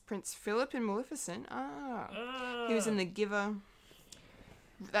 He was Prince Philip in Maleficent. He was in The Giver.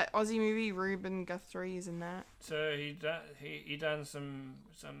 That Aussie movie, Reuben Guthrie is in that. So he done some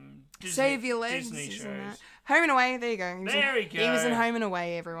Disney, Save Your Legs Disney is shows. in that. Home and Away, there you go. He was in Home and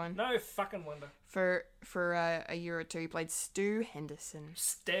Away, everyone. No fucking wonder. For a year or two, he played Stu Henderson.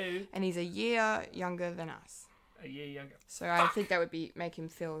 Stu. And he's a year younger than us. A year younger. So I think that would make him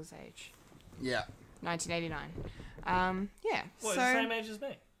feel his age. Yeah. 1989. Yeah. What, so the same age as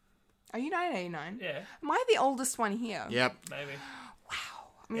me? Are you 1989? Yeah. Am I the oldest one here? Yep. Maybe.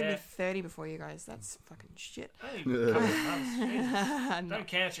 I'm going to be 30 before you guys. That's fucking shit. Only a couple of months. Jesus. Don't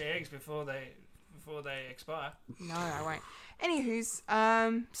count your eggs before they expire. No, I won't. Anywho's,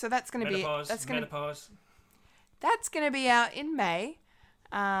 so that's going to be menopause. That's going to be out in May.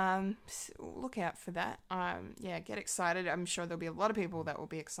 Look out for that. Yeah, get excited. I'm sure there'll be a lot of people that will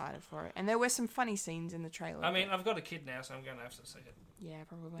be excited for it. And there were some funny scenes in the trailer. I mean, I've got a kid now, so I'm going to have to see it. Yeah,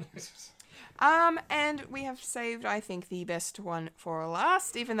 probably. And we have saved, I think, the best one for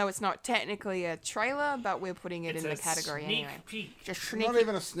last, even though it's not technically a trailer, but we're putting it in the category anyway. Peek. Just sneaky. Not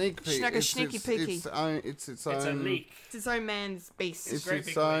even a sneak peek. Sneaky peeky. It's its It's a own. leak. It's its own man's beast. It's great its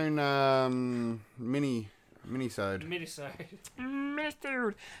big own mini-sode.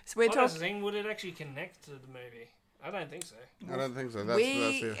 Minisode. So we're That's talking. the thing. Would it actually connect to the movie? I don't think so. I don't think so.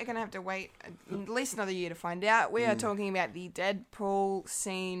 We are going to have to wait at least another year to find out. We are talking about the Deadpool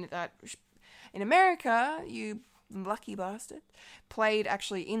scene that, in America, you lucky bastard, played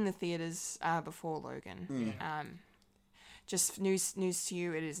actually in the theaters before Logan. Just news to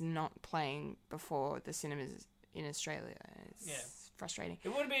you, it is not playing before the cinemas in Australia. It's frustrating.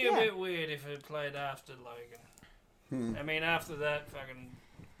 It would be a bit weird if it played after Logan. I mean, after that fucking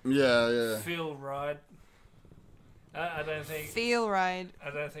Yeah. Phil ride. I don't think. Feel right. I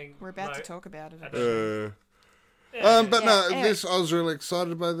don't think We're about to talk about it. I Actually. don't But Yeah, no, anyway. this I was really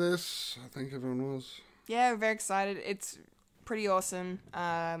excited by this. I think everyone was. Yeah, we're very excited. It's pretty awesome.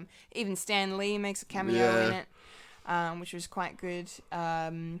 Even Stan Lee makes a cameo Yeah. in it, which was quite good.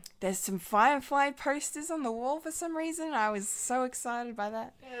 There's some Firefly posters on the wall for some reason. I was so excited by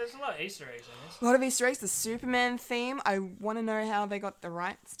that. Yeah, there's a lot of Easter eggs in this. A lot of Easter eggs. The Superman theme. I want to know how they got the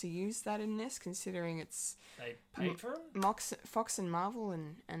rights to use that in this, considering it's They paid for them. Fox and Marvel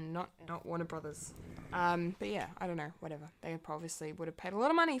and not Warner Brothers. But yeah, I don't know. Whatever. They obviously would have paid a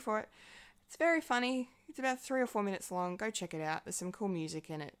lot of money for it. It's very funny. It's about 3 or 4 minutes long. Go check it out. There's some cool music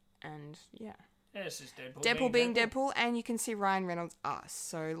in it, and yeah. Yeah, it's just Deadpool. Deadpool being Deadpool, and you can see Ryan Reynolds' ass.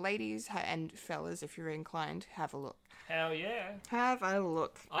 So, ladies and fellas, if you're inclined, have a look. Hell yeah! Have a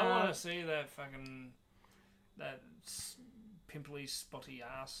look. I want to see that pimply, spotty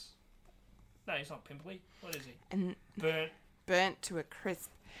ass. No, he's not pimply. What is he? And Burnt. to a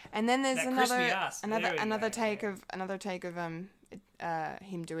crisp. And then there's That crispy ass. There we another go, take yeah. of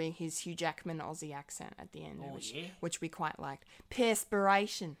him doing his Hugh Jackman Aussie accent at the end, Oh, yeah? which we quite liked.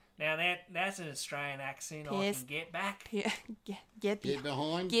 Perspiration. Now that's an Australian accent I Yes. can get back. Get behind.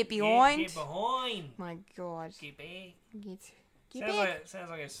 behind. Get behind. My God. Get back. Get back. Sounds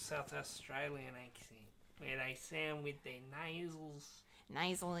like a South Australian accent where they sound with their nasals.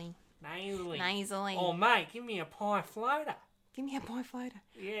 Nasally. Nasally. Oh mate, give me a pie floater. Give me a pie floater.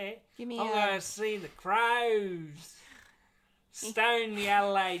 Yeah. Give me I'm a... going to see the Crows. Stone the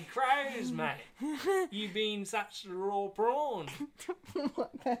Adelaide Crows, mate. You been such a raw prawn.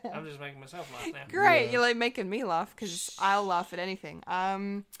 I'm just making myself laugh now. Great, you're like making me laugh because I'll laugh at anything.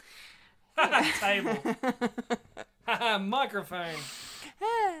 Table. Microphone.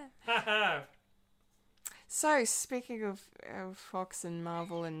 So speaking of Fox and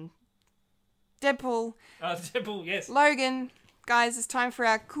Marvel and Deadpool, Deadpool, yes. Logan, guys, it's time for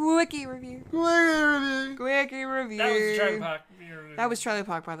our quickie review. Quickie review. That was the trailer park. That was Trailer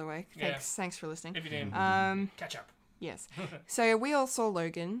Park, by the way. Yeah. Thanks for listening. If you didn't, catch up. Yes. So we all saw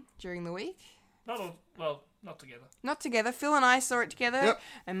Logan during the week. Not together. Not together. Phil and I saw it together, Yep.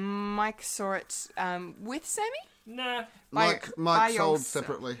 and Mike saw it with Sammy. Nah. Mike by sold yourself.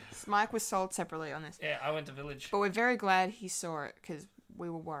 separately. Mike was sold separately on this, Yeah, I went to Village. but we're very glad he saw it because we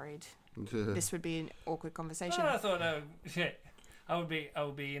were worried this would be an awkward conversation. I thought I would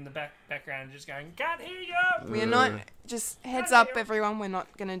be in the background just going, can't hear you. We are not just heads up, everyone. We're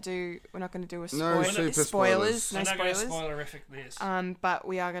not gonna do a No super spoilers. No I'm not going to spoilers. spoilerific this. But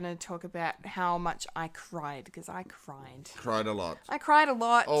we are gonna talk about how much I cried because I cried. Cried a lot. I cried a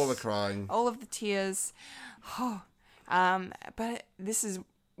lot. All the crying. All of the tears. But this is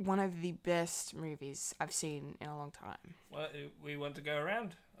one of the best movies I've seen in a long time. Well, we want to go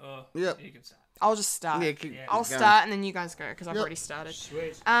around, or Yep. you can start. I'll just start. Yeah, keep I'll going. start and then you guys go because I've Yep. already started.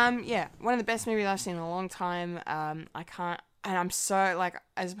 Sweet. Yeah, one of the best movies I've seen in a long time. I can't, and I'm so like,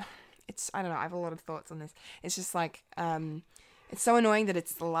 I don't know. I have a lot of thoughts on this. It's just like, it's so annoying that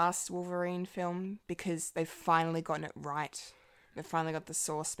it's the last Wolverine film because they've finally gotten it right. They've finally got the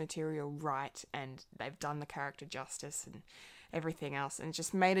source material right, and they've done the character justice and everything else, and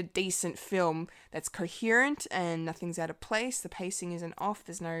just made a decent film that's coherent and nothing's out of place. The pacing isn't off.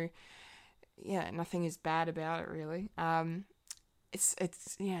 There's nothing is bad about it really. It's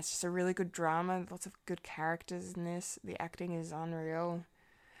just a really good drama. Lots of good characters in this. The acting is unreal.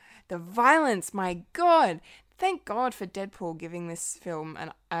 The violence, my God! Thank God for Deadpool giving this film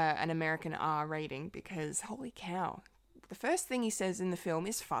an American R rating because holy cow. The first thing he says in the film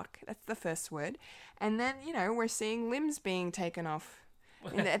is fuck. That's the first word. And then, we're seeing limbs being taken off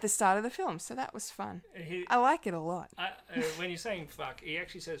at the start of the film. So that was fun. I like it a lot. When you're saying fuck, he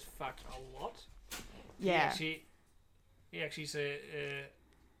actually says fuck a lot. Yeah. He actually said,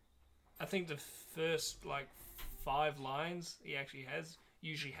 I think the first, 5 lines he actually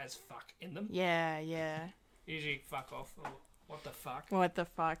usually has fuck in them. Yeah. Usually fuck off or what the fuck. What the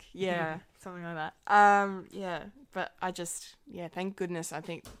fuck? Yeah, something like that. Yeah, but thank goodness. I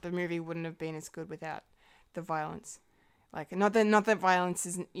think the movie wouldn't have been as good without the violence. Not that violence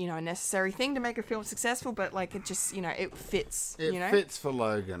isn't, a necessary thing to make a film successful, but it just, it fits. It fits for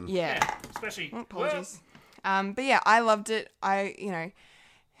Logan. Yeah. Especially. Apologies. But yeah, I loved it. 9.5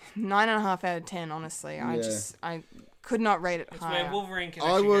 out of 10. Honestly, I could not rate it It's higher. where Wolverine can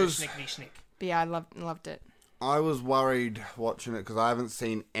actually go snickety snick. But yeah, I loved it. I was worried watching it because I haven't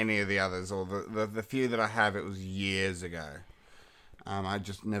seen any of the others, or the few that I have, it was years ago. I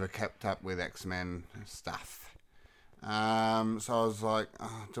just never kept up with X-Men stuff. So I was like,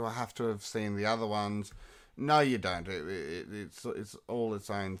 do I have to have seen the other ones? No, you don't. It's all its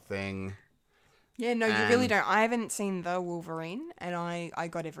own thing. Yeah, no, you really don't. I haven't seen The Wolverine, and I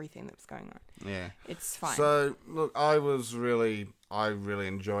got everything that was going on. Yeah. It's fine. So, look, I really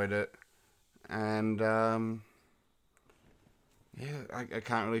enjoyed it. And, yeah, I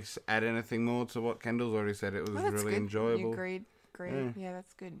can't really add anything more to what Kendall's already said. It was really good. enjoyable. You agreed. Yeah,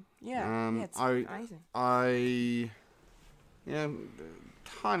 that's good. Yeah, it's amazing.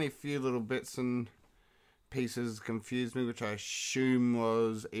 Tiny few little bits and pieces confused me, which I assume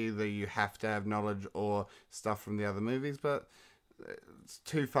was either you have to have knowledge or stuff from the other movies, but it's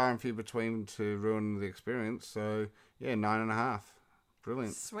too far and few between to ruin the experience. So, yeah, 9.5.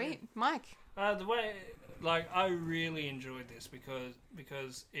 Brilliant. Sweet. Mike? I really enjoyed this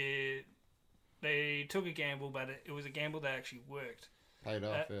because they took a gamble, but it was a gamble that actually worked. Paid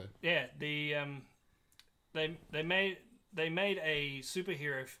off, yeah. They made a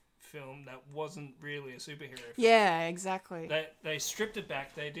superhero film that wasn't really a superhero film. Yeah, exactly. They stripped it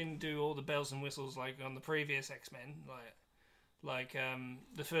back. They didn't do all the bells and whistles like on the previous X-Men. Like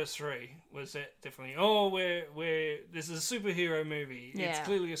the first three was definitely this is a superhero movie. Yeah. It's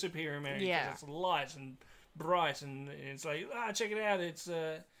clearly a superhero movie because it's light and bright and it's like check it out. It's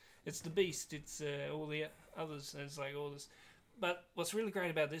the Beast. It's all the others. And it's like all this. But what's really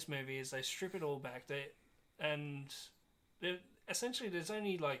great about this movie is they strip it all back. Essentially there's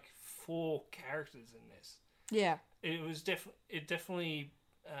only like 4 characters in this. Yeah. It was definitely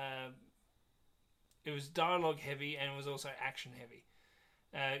it was dialogue heavy and it was also action heavy.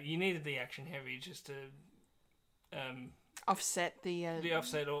 You needed the action heavy just to offset the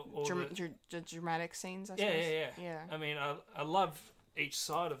offset or the dramatic scenes. I suppose. Yeah. I mean, I love each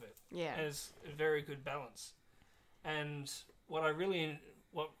side of it. Yeah. As a very good balance. And what I really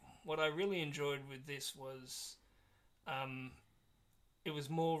enjoyed with this was, it was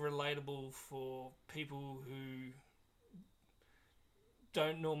more relatable for people who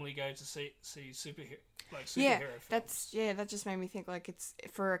don't normally go to see superhero films. That just made me think like it's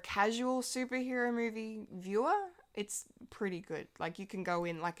for a casual superhero movie viewer, it's pretty good. Like you can go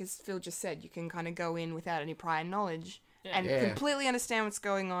in, like as Phil just said, you can kind of go in without any prior knowledge and completely understand what's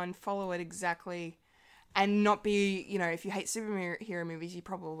going on, follow it exactly, and not be, if you hate superhero movies, you're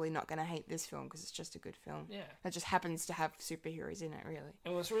probably not going to hate this film because it's just a good film. Yeah. That just happens to have superheroes in it, really.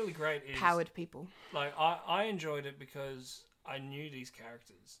 And what's really great is powered people. Like I enjoyed it because I knew these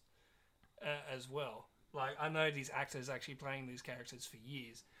characters as well. Like I know these actors actually playing these characters for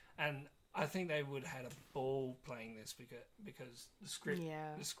years, and I think they would have had a ball playing this because the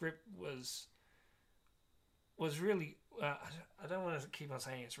script was really. I don't want to keep on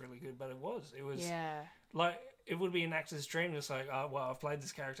saying it's really good, but it was. Like it would be an actor's dream. It's like, oh well, I've played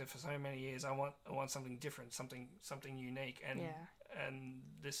this character for so many years. I want something different, something unique, and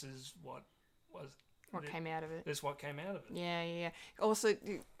this is what came out of it. This is what came out of it. Yeah. Also,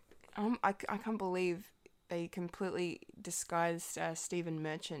 I can't believe they completely disguised Stephen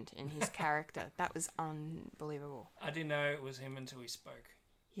Merchant in his character. That was unbelievable. I didn't know it was him until he spoke.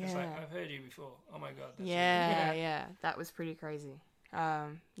 Yeah. It's like, I've heard you before. Oh my god. That's yeah. That was pretty crazy.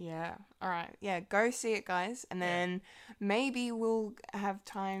 Yeah. All right. Yeah, go see it, guys. And then maybe we'll have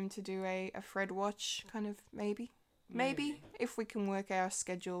time to do a Fred watch, kind of, maybe. If we can work our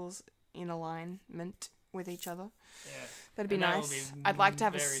schedules in alignment with each other. Yeah. That'd be nice. I'd like to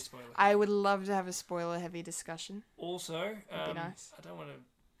have I would love to have a spoiler-heavy discussion. Also, that'd be nice.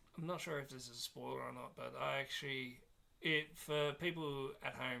 I'm not sure if this is a spoiler or not, but for people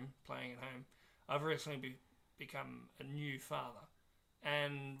at home, playing at home, I've recently become a new father.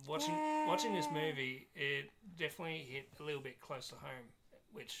 And watching this movie, it definitely hit a little bit close to home,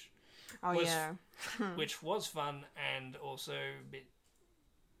 which was fun and also a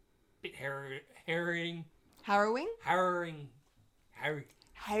bit harrowing. Harrowing? Harrowing.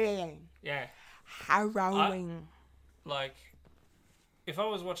 Yeah. Harrowing. Like, if I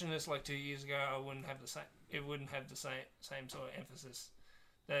was watching this like 2 years ago, I wouldn't have the same. It wouldn't have the same sort of emphasis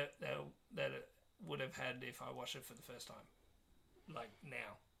that it would have had if I watched it for the first time, like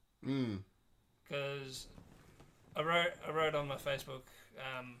now. Because I wrote on my Facebook,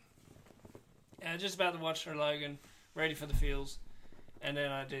 just about to watch For Logan, ready for the feels, and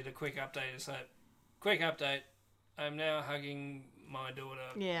then I did a quick update. It's like, quick update. I'm now hugging my daughter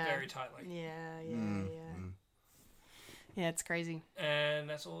very tightly. Yeah, it's crazy. And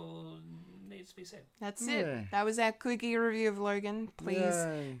that's all needs to be said. That's it. That was our quickie review of Logan. Please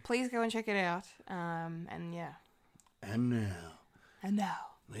go and check it out. And yeah. And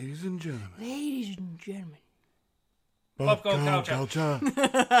now, ladies and gentlemen, popcorn culture.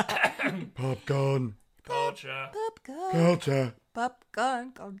 Popcorn. culture. Popcorn. Culture.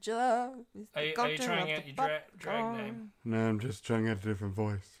 Popcorn culture. Are you trying out your drag name? No, I'm just trying out a different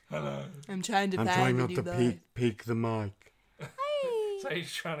voice. Hello. I'm trying to I'm find trying a not new to boy. peak the mic. So you're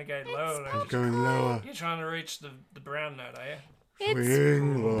trying to go lower. I'm going lower. You're trying to reach the brown note, are you? It's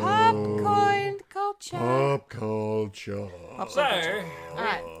Swing low. popcorn culture. Pop culture. So,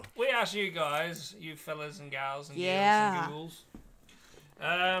 Alright. we asked you guys, you fellas and gals and Yeah. girls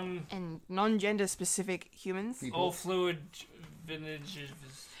and ghouls, And non-gender specific humans. all fluid vintages.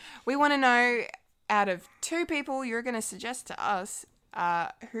 We want to know, out of two people you're going to suggest to us,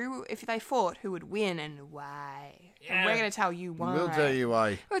 who, if they fought, who would win and why. And Yeah. we're going to tell you why. We'll tell you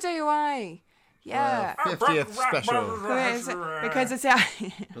why. We'll tell you why. Yeah. 50th special. Because it's our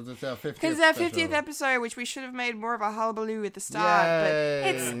Because it's our 50th because it's our special. 50th episode, which we should have made more of a hullabaloo at the start. But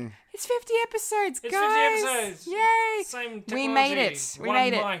Yay. it's 50 episodes, It's 50 guys. episodes. Yay! Same technology. We made it. We One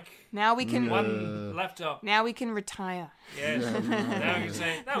made it. mic, Now we can one laptop. now we can retire. Yes. Now you can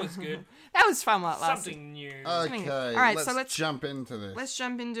say that was good. That was fun while it lasted. Something new. Okay, Alright, so let's- jump into this. Let's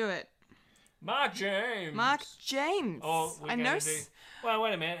jump into it. Mark James. Mark James. Oh, we're I gonna know. do. Well,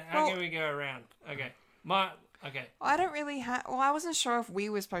 wait a minute. How Well- can we go around? Okay. Mark. Okay. I don't really have. Well, I wasn't sure if we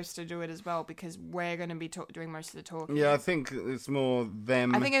were supposed to do it as well because we're going to be doing most of the talking. Yeah, I think it's more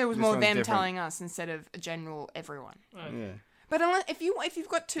them. I think it was This more one's them different. telling us instead of a general everyone. Yeah. But unless, if you've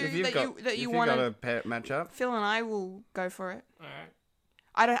got two If you've got, that if you you've want got to, a pair match up, Phil and I will go for it. All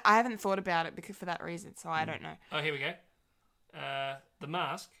right. I haven't thought about it because for that reason, so I don't know. Oh, here we go. The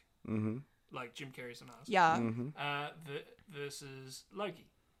Mask, mm-hmm. like Jim Carrey's The Mask, Yeah. versus Loki.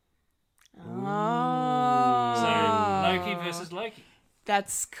 Oh. So Loki versus Loki.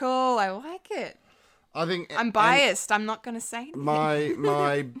 That's cool. I like it. I think I'm biased. I'm not going to say anything.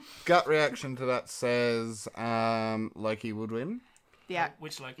 My gut reaction to that says Loki would win. Yeah.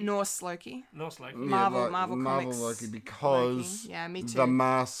 Which Loki? Norse Loki. Norse Loki. Marvel Comics Loki, because Loki. Yeah, me too. the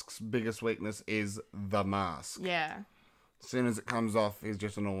mask's biggest weakness is the mask. Yeah. As soon as it comes off, he's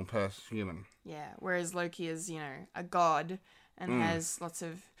just a normal person, human. Yeah. Whereas Loki is, a god and has lots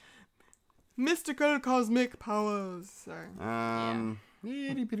of mystical cosmic powers. So.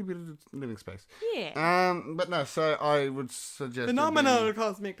 Itty bitty bit of living space. Yeah. But no, so I would suggest Phenomenal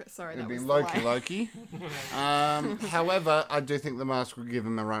cosmic. Sorry, it'd that be was Loki. the line. Loki. However, I do think the mask would give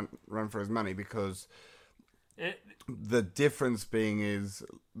him a run for his money because the difference being is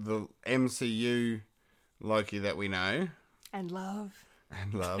the MCU Loki that we know And love.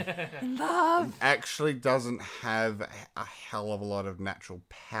 and love And love. actually doesn't have a hell of a lot of natural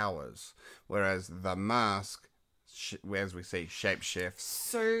powers, whereas the mask, as we see, shapeshifts,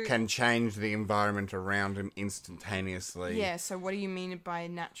 So. can change the environment around him instantaneously. Yeah. So what do you mean by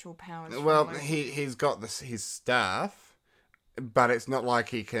natural powers? from Well, Loki? he's got his staff, but it's not like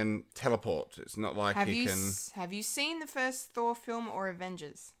he can teleport. It's not like Have he you can. have you seen the first Thor film or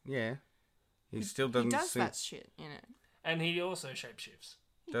Avengers? Yeah, he still He doesn't. does that shit in it. And he also shapeshifts.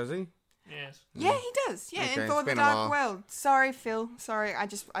 Does he? Yes. Yeah, he does. Yeah, Okay, in Thor: it's The been a Dark while. World. Sorry, Phil. Sorry,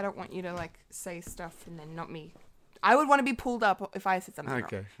 I don't want you to say stuff and then not me. I would want to be pulled up if I said something wrong.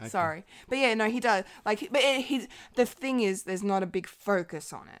 Okay. Sorry, but yeah, no, he does. The thing is, there's not a big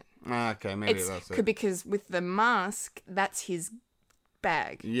focus on it. Okay, maybe that's it. Because with the mask, that's his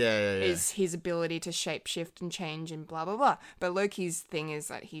bag. Yeah. Is his ability to shapeshift and change and blah blah blah. But Loki's thing is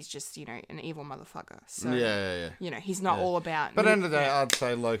that he's just an evil motherfucker. So Yeah. he's not all about. But end of the day, I'd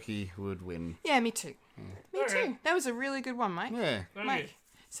say Loki would win. Yeah, me too. Me Okay. too. That was a really good one, Mike. Yeah. Very Mike. good.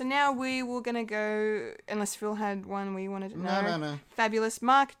 So now we were gonna go, unless Phil had one we wanted to know. No. Fabulous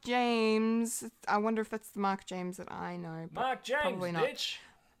Mark James. I wonder if that's the Mark James that I know. But Mark James, probably not. bitch.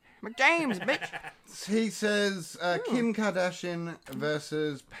 Mark James, bitch. He says Kim Kardashian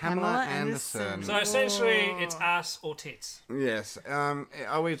versus Pamela Anderson. So essentially, it's ass or tits. Yes.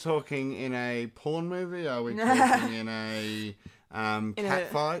 Are we talking in a porn movie? Are we talking in a cat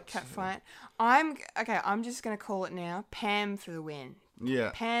fight? Cat fight. I'm just gonna call it now. Pam for the win.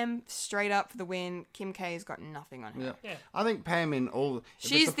 Yeah. Pam straight up for the win. Kim K's got nothing on her. Yeah. Yeah. I think Pam in all. if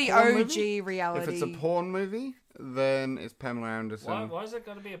She's it's a the porn OG movie- reality. If it's a porn movie, then it's Pamela Anderson. Why has it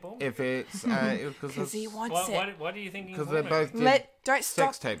got to be a porn? If it's Because he wants it. Why do you think? because they both did Don't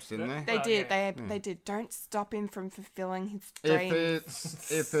stop. sex tapes, didn't they? They Well, did. yeah. They did. Don't stop him from fulfilling his If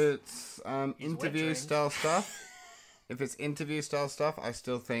dreams. it's interview dreams. style stuff, if it's interview style stuff, I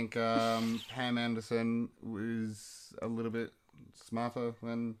still think Pam Anderson is a little bit smarter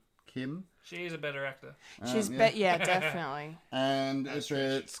than Kim. She is a better actor. She's yeah. definitely. And That's if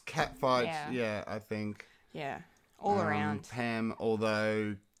it's cat fight, Yeah. I think Yeah. All around. Pam,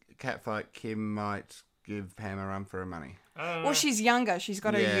 although cat fight, Kim might give Pam a run for her money. Well, she's younger. She's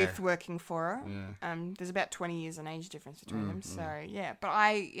got Yeah. a youth working for her. Yeah. There's about 20 years an age difference between them. So yeah, but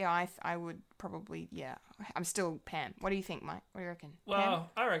I would probably I'm still Pam. What do you think, Mike? What do you reckon? Pam?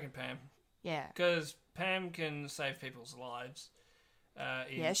 Well, I reckon Pam. Yeah. Because Pam can save people's lives.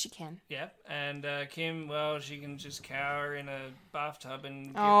 Yeah, she can. Yeah, and Kim, well, she can just cower in a bathtub and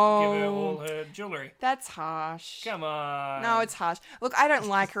give her all her jewellery. That's harsh. Come on. No, it's harsh. Look, I don't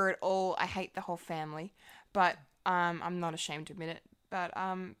like her at all. I hate the whole family, but I'm not ashamed to admit it. But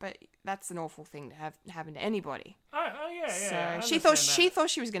that's an awful thing to have happen to anybody. Oh yeah. So I she understand thought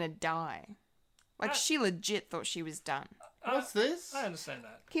she was gonna die. Like she legit thought she was done. What's this? I understand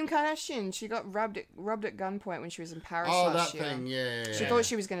that. Kim Kardashian, she got rubbed at gunpoint when she was in Paris Oh, last that year. thing, yeah. She thought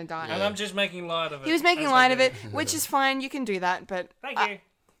she was gonna die. And I'm just making light of it. He was making as light I of do. it, which is fine. You can do that, but Thank you.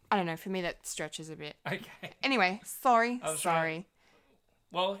 I don't know. For me, that stretches a bit. Okay. Anyway, sorry. was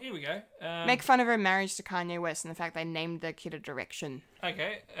Well, here we go. Make fun of her marriage to Kanye West and the fact they named their kid a direction.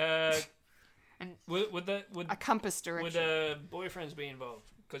 Okay. Would A compass direction. boyfriends be involved?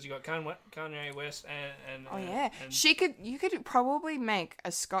 Because you got Kanye West and Oh yeah, and you could probably make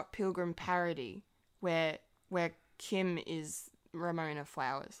a Scott Pilgrim parody where Kim is Ramona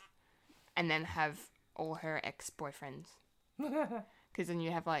Flowers, and then have all her ex-boyfriends. Because then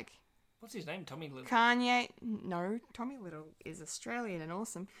you have like what's his name? Tommy Little. Kanye. No, Tommy Little is Australian and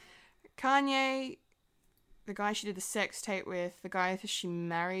awesome. Kanye, the guy she did the sex tape with, the guy that she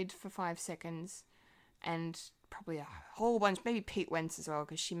married for 5 seconds, and probably a whole bunch, maybe Pete Wentz as well,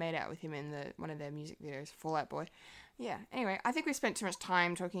 because she made out with him in one of their music videos, Fall Out Boy. Yeah, anyway, I think we spent too much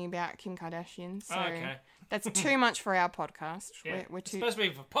time talking about Kim Kardashian, so that's too much for our podcast. Yeah. We're It's too, supposed to be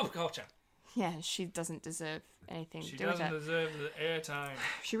for pop culture. yeah, she doesn't deserve anything She to do with doesn't that. deserve the airtime.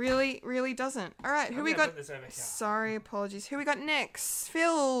 She really, really doesn't. All right, who I'm we gonna got? put this over here. Sorry, apologies. Who we got next?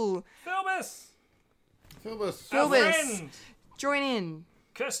 Phil, Philbus! Philbus. Our Philbus. friend! join in.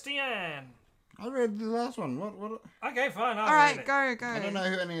 Christiane! I read the last one. What? Okay, fine. All right, go. I don't know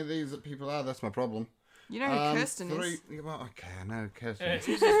who any of these people are. That's my problem. You know who Kirsten is. Well, okay, I know Kirsten.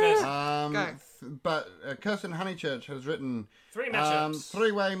 Who's this first? Go. But Kirsten Honeychurch has written 3 matchups.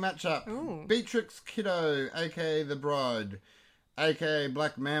 3-way matchup. Ooh. Beatrix Kiddo, aka the Bride, aka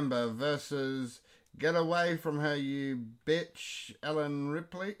Black Mamba, versus Get Away from Her, You Bitch, Ellen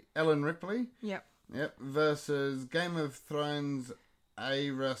Ripley. Yep. Yep. Versus Game of Thrones,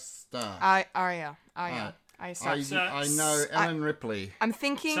 Arya Stark. Arya. Right. I know Ellen Ripley. I'm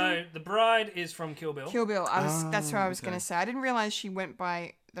thinking So, The Bride is from Kill Bill. Kill Bill. That's what I was gonna say. I didn't realize she went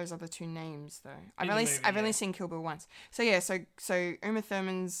by those other two names though. I've only seen Kill Bill once. So yeah. So Uma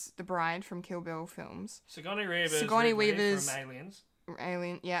Thurman's The Bride from Kill Bill films. Sigourney Weaver's Sigourney Ripley Weaver's- from Aliens.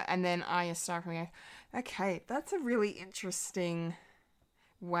 Alien. Yeah, and then Arya Stark from. Okay, that's a really interesting.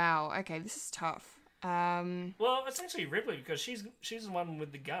 Wow. Okay, this is tough. Well, it's actually Ripley because she's the one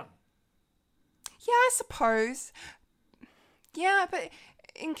with the gun. Yeah, I suppose. Yeah, but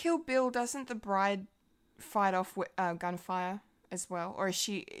in Kill Bill, doesn't the bride fight off gunfire as well? Or is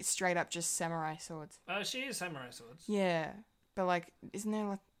she straight up just samurai swords? She is samurai swords. Yeah, but like, isn't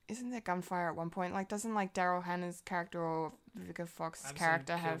there gunfire at one point? Like, doesn't like Daryl Hannah's character or Vivica Fox's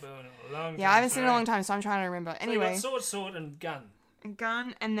character have? Yeah, I haven't seen it in a long time, so I'm trying to remember. So Anyway, you got sword, and gun.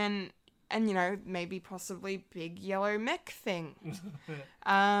 Gun, and then. And, you know, maybe possibly big yellow mech thing.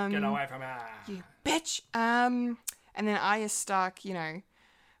 Get away from her. You bitch. And then Arya Stark, you know,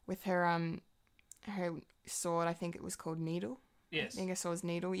 with her her sword, I think it was called Needle. Yes. I think her sword's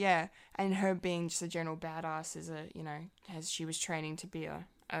Needle, yeah. And her being just a general badass as a, you know, as she was training to be a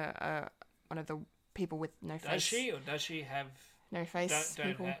one of the people with no face. Does she or does she have no face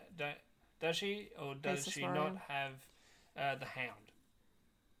people? Does she or does Faceless she warrior. not have the Hound?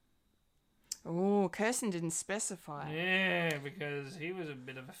 Oh, Kirsten didn't specify. Yeah, because he was a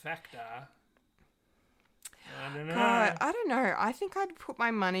bit of a factor. I don't know. God, I don't know. I think I'd put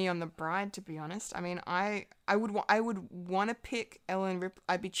my money on the bride, to be honest. I mean, I would want to pick Ellen Ripley.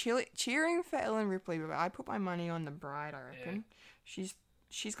 I'd be cheering for Ellen Ripley, but I'd put my money on the bride. I reckon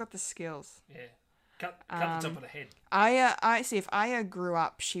she's got the skills. Yeah, cut the top of the head. I see. If Aya grew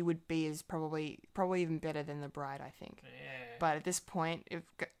up, she would be as probably even better than the bride. I think. Yeah. But at this point,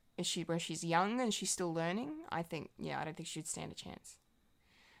 where she's young and she's still learning, I don't think she'd stand a chance.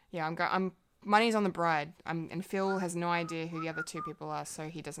 Yeah, I'm money's on the bride. And Phil has no idea who the other two people are, so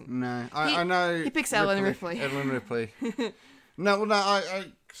he doesn't. No, I know. He picks Ellen Ripley. Ellen Ripley. No, I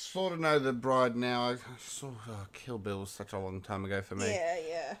sort of know the bride now. I saw Kill Bill was such a long time ago for me.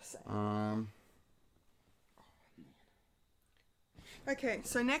 Yeah. Same. Okay,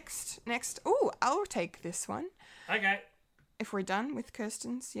 so next. Oh, I'll take this one. Okay. If we're done with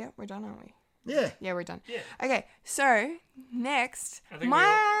Kirsten's, yeah, we're done, aren't we? Yeah. Yeah, we're done. Yeah. Okay, so next, I think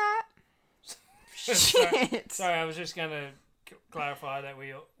my shit. Sorry, I was just going to clarify that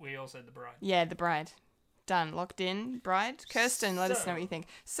we all said the bride. Yeah, the bride. Done. Locked in. Bride. Kirsten, let us know what you think.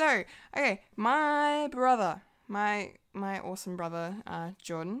 So, okay, my brother, my awesome brother,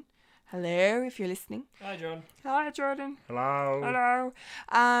 Jordan. Hello, if you're listening. Hi, John. Hi, Jordan. Hello.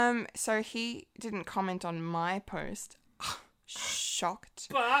 Hello. So he didn't comment on my post. Shocked.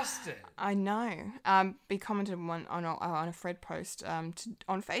 Bastard. I know. He commented on a Fred post on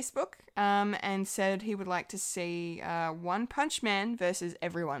Facebook and said he would like to see One Punch Man versus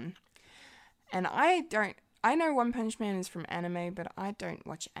everyone. And I know One Punch Man is from anime, but I don't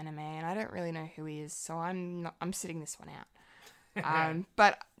watch anime and I don't really know who he is, so I'm sitting this one out.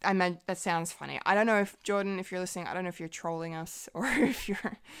 But I mean, that sounds funny. I don't know if Jordan, if you're listening, I don't know if you're trolling us or if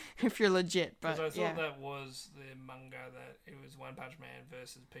you're legit. But Because I thought yeah, that was the manga that it was One Punch Man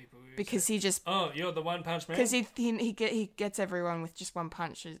versus people. Who because said, he just you're the One Punch Man. because he gets everyone with just one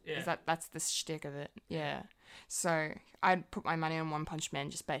punch. Yeah. That's the shtick of it. Yeah. So I'd put my money on One Punch Man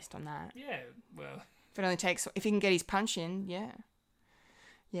just based on that. Yeah. Well. If he can get his punch in, yeah.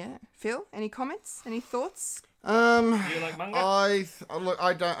 Yeah. Phil, any comments? Any thoughts? Do you like manga? I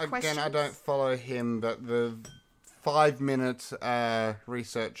don't Questions? follow him, but the 5-minute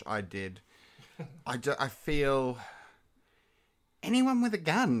research I did, I feel anyone with a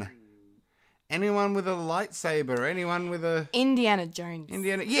gun, anyone with a lightsaber, anyone with a Indiana Jones.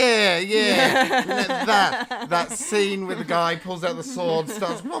 that scene where the guy pulls out the sword,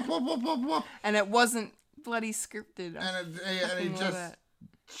 starts whoop, whoop, whoop, whoop, whoop, And it wasn't bloody scripted. and he fucking love just it.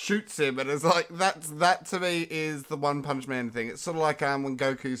 shoots him, and it's like that to me is the One Punch Man thing. It's sort of like when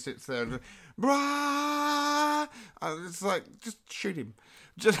Goku sits there and brah, it's like just shoot him,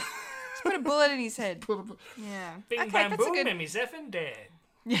 just Put a bullet in his head. put a, Yeah. Bing Okay, bam that's a boom, good. and he's effing dead.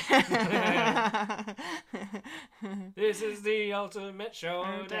 Yeah. This is the ultimate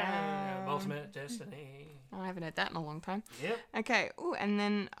showdown, Showdown. ultimate destiny. I haven't heard that in a long time. Yep. Okay. Oh, and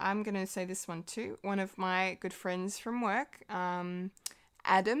then I'm gonna say this one too. One of my good friends from work,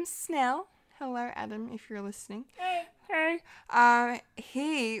 Adam Snell. Hello, Adam, if you're listening. Hey.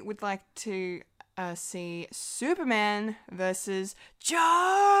 He would like to see Superman versus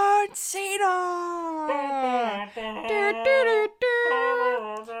John Cena.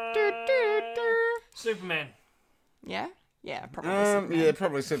 Superman. Yeah? Yeah, probably Superman. yeah,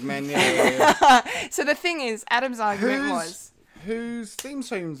 probably Superman. Yeah. So the thing is, Adam's argument was Whose theme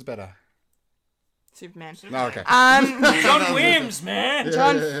tune's better? Superman. Oh, okay. John Williams, man.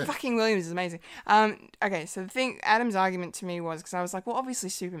 John fucking Williams is amazing. Okay, so the thing, Adam's argument to me was, because I was like, well, obviously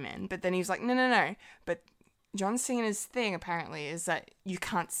Superman, but then he was like, no. But John Cena's thing, apparently, is that you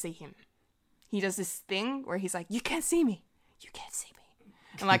can't see him. He does this thing where he's like, you can't see me. You can't see me.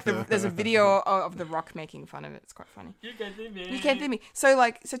 And like, there's a video of The Rock making fun of it. It's quite funny. You can't see me. You can't see me.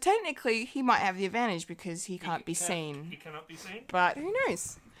 So technically, he might have the advantage because he can't be seen. He cannot be seen. But who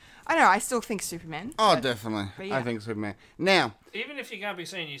knows? I know, I still think Superman. Oh, definitely. yeah. I think Superman. Now, Even if you can't be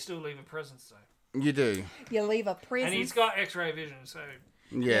seen, you still leave a presence, though. you do. You leave a prison. And he's got X-ray vision, so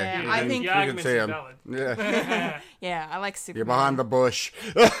Yeah, you I can- think- you the can argument's see him. valid. Yeah. Yeah, I like Superman. You're behind the bush.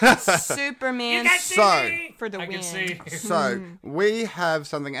 Superman You can't see So- me! for the I win. can see. So, we have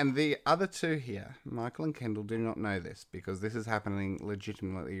something, and the other two here, Michael and Kendall, do not know this because this is happening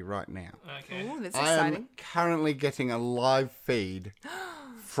legitimately right now. Okay. Ooh, that's I exciting. am currently getting a live feed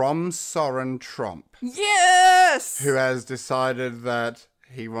from Soren Trump, Yes! who has decided that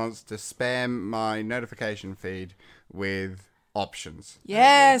he wants to spam my notification feed with options.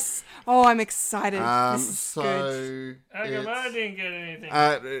 Yes! Oh, I'm excited. This is good. So How come I it's- didn't get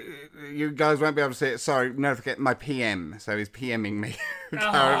anything? you guys won't be able to see it. Sorry, notification my PM. So he's PMing me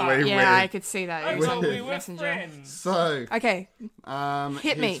currently. Yeah, I with, could see that. I It was thought on we were Messenger. friends. so Okay,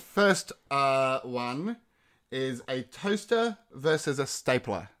 Hit his me. First one is a toaster versus a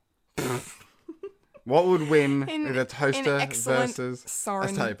stapler. What would win with a in toaster excellent versus a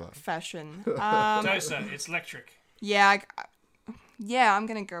Soren stapler? fashion. Toaster, it's electric. Yeah, I'm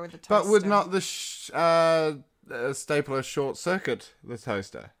gonna go with the toaster. But would not the stapler short circuit the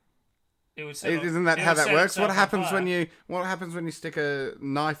toaster? It would set Isn't that it how would that set works? What itself on happens fire. when you stick a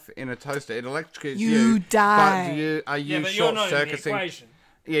knife in a toaster? It electrocutes you. You die. But are you Yeah, but you're short not in the circuiting? equation.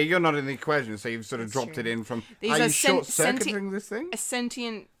 Yeah, you're not in the equation, so you've sort of That's dropped true. it in from. These are are you short circuiting this thing? A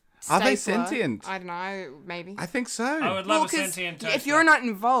sentient. Are they stapler. sentient? I don't know. Maybe. I think so. I would Well, love a 'cause sentient toaster. if you're not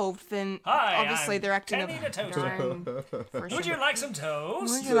involved, then Hi, obviously I'm they're acting Kenny the their toaster. own fruition. Would you like some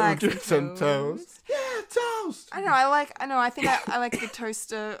toast? Would you like Just some toast. Yeah, toast. I don't know. I think I like the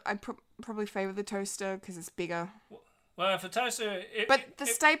toaster. I'd probably favor the toaster because it's bigger. Well, if a toaster... But the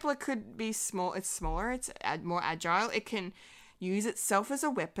stapler could be small. It's smaller. It's more agile. It can use itself as a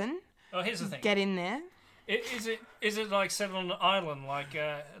weapon. Oh, here's the thing. Get in there. Is it like set on an island like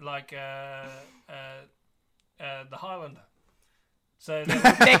the Highlander? So there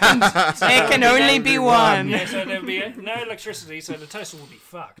can only be one. Yeah, so there'll be no electricity, so the toaster will be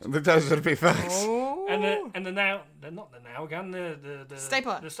fucked. The toaster would be fucked. Oh. And the nail, not the nail gun, the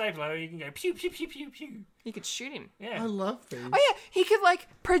Stapler. The stapler, you can go pew pew pew pew pew. You could shoot him. I Yeah. love these. Oh yeah, he could like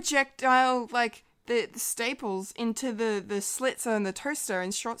projectile like the staples into the slits on the toaster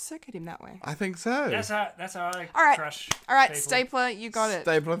and short circuit him that way. I think so. That's how I All right. crush. All right, people. stapler, you got it.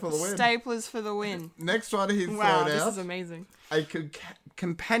 Stapler for the win. Staplers for the win. Next one he's Wow, thrown this out. is amazing. A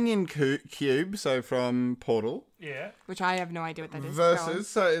companion cube, so from Portal, Yeah. Which I have no idea what that is. versus,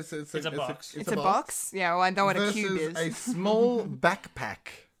 so it's a box. It's a box. Yeah, well, I know what a cube versus is. a small backpack.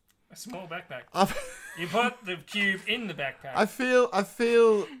 A small backpack. I You put the cube in the backpack. I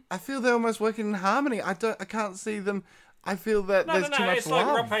feel they're almost working in harmony. I can't see them. I feel that no, there's too much it's love.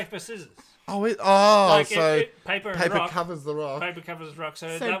 like rock, paper, scissors. Oh, so paper and paper rock. covers the rock. Paper covers rock, so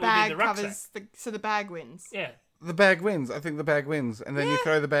So that would be bag the rucksack. covers so the bag wins. Yeah. The bag wins. I think the bag wins, and then you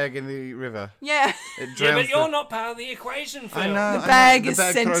throw the bag in the river. Yeah. It Yeah, drowns but you're the- not part of the equation, Phil. I know. The bag the is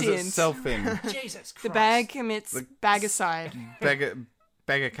bag throws sentient. itself in. Jesus Christ. The bag commits bagicide. Bag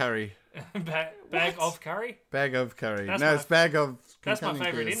of curry. Bag of curry? Bag of curry. That's No, my- it's bag of. That's my companion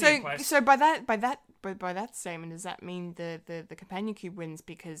favourite cubes. Indian So place. so by that statement, does that mean the companion cube wins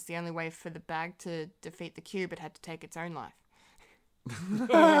because the only way for the bag to defeat the cube, it had to take its own life?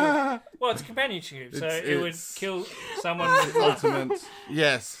 Well, it's a companion cube, so it would It's- kill someone with love. Ultimate.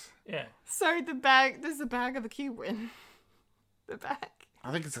 Yes. Yeah. So does the bag of the cube win? The bag.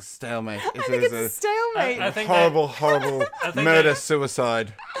 I think it's a stalemate. I think it's a stalemate. I think horrible, horrible think murder that-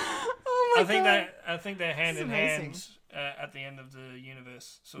 suicide. Oh my god. I think they're hand This in is amazing. hand at the end of the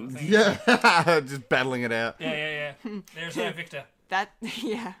universe, sort of thing. Yeah, just battling it out. Yeah. There's no victor. That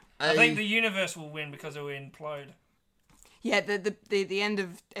yeah. I think the universe will win because it will implode. Yeah, the end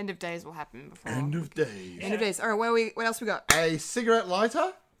of days will happen before. End of days. End of days. All right, what else we got? A cigarette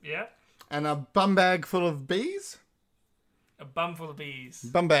lighter Yeah. and a bum bag full of bees. A bum full of bees.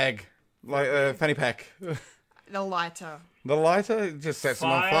 Bum bag, like a fanny pack. The lighter. The lighter just sets them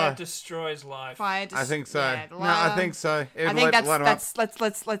on Fire fire. destroys life. Fire. I think so. Yeah, the No, I lighter. think so. It I would think light them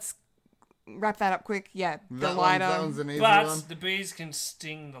up. let's wrap that up quick. Yeah, the That lighter. one's an easy But one. the bees can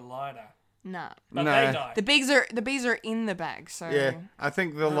sting the lighter. Nah. But No. they die. The bees are in the bag, so Yeah, I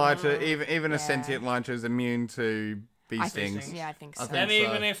think the lighter, even a yeah. sentient lighter, is immune to bee I think stings. yeah, I think so. I think And so.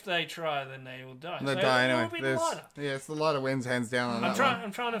 even if they try, then they will die. They So die it anyway. will be the There's- lighter. Yeah, it's the lighter wins hands down on that one.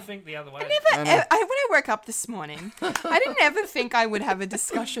 I'm trying to think the other way. When I woke up this morning, I didn't ever think I would have a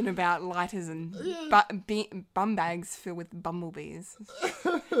discussion about lighters and bum bags filled with bumblebees.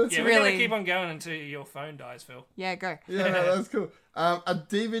 Yeah, we're gonna really- keep on going until your phone dies, Phil. Yeah, go. Yeah, no, that's cool. A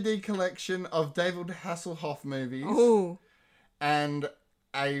DVD collection of David Hasselhoff movies Ooh. and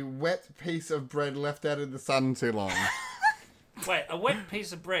a wet piece of bread left out in the sun too long. Wait, a wet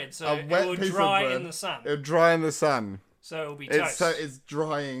piece of bread, so A it wet will piece of dry bread. in the sun. It'll dry in the sun. So it'll be It's toast. it's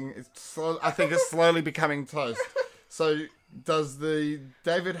drying. I think it's slowly becoming toast. So does the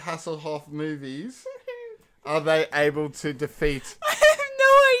David Hasselhoff movies, are they able to defeat I have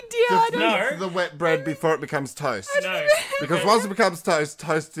no idea. I don't. No. the wet bread before it becomes toast? No. Because once it becomes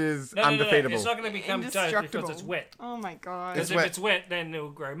toast is No, undefeatable. It's not going to become toast because Indestructible. it's wet. Oh my god. Because It's if wet. it's wet, then it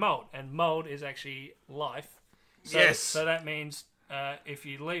will grow mold, and mold is actually life. So, Yes. So that means if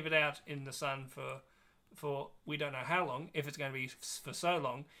you leave it out in the sun for we don't know how long, if it's going to be for so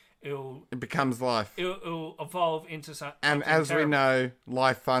long, it'll It becomes life. it'll evolve into something. And as we terrible. know,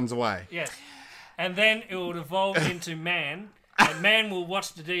 life finds a way. Yes. And then it will evolve into man, and man will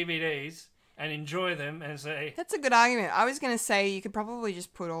watch the DVDs and enjoy them and say, That's a good argument. I was going to say you could probably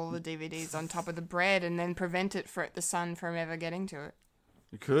just put all the DVDs on top of the bread and then prevent the sun from ever getting to it.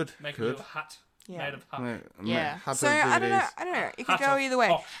 You could. make a could. little hut Yeah. made of hut. Yeah. Hut So of I don't know. DVDs. I don't know. It could Hut go of either way.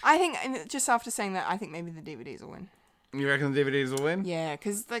 off. I think and just after saying that, I think maybe the DVDs will win. You reckon the DVDs will win? Yeah,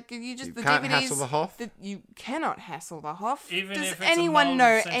 because like you just You the can't DVDs. hassle the Hoff? You cannot hassle the Hoff. Even Does if it's anyone a mold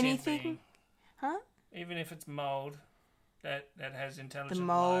know sentient anything? being. Huh? Even if it's mold that has intelligent The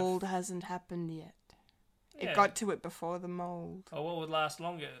mold hasn't happened yet. life. It got to it before the mold. Or what would last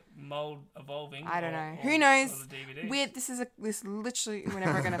longer? Mold evolving? I don't or- know. or- Who knows? or the DVD? Weird. This literally we're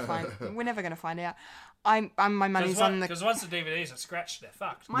never gonna find. We're never gonna find out. My money's on the. Because once the DVDs are scratched, they're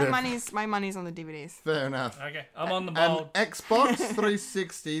fucked. My money's on the DVDs. Fair enough. Okay, I'm on the An mold. Xbox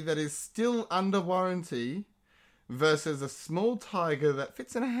 360 that is still under warranty versus a small tiger that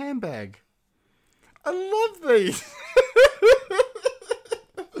fits in a handbag. I love these.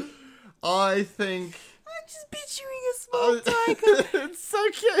 I think I'm just picturing a small tiger. it's so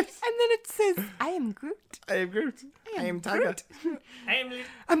cute. And then it says, I am Groot. I am Groot. I am Tiger.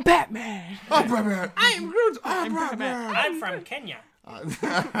 I'm Batman. I'm Batman. I am Groot. I'm Batman. I'm from Kenya. You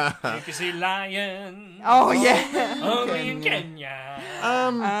can see lion. Oh, yeah. Only in Kenya.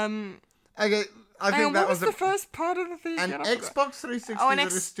 Okay, I think what that was was the first part of the thing? an Xbox 360 Oh, an that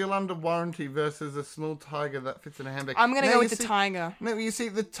is still under warranty versus a small tiger that fits in a handbag. I'm going to Now, go you with the see- tiger. No, you see,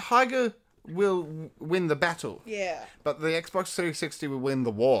 the tiger will win the battle, Yeah. but the Xbox 360 will win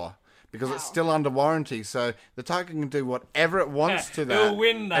the war because it's still under warranty. So the tiger can do whatever it wants to that. Who'll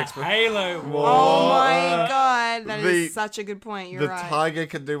win the Halo War? Oh my god, that is The- such a good point. You're The right. tiger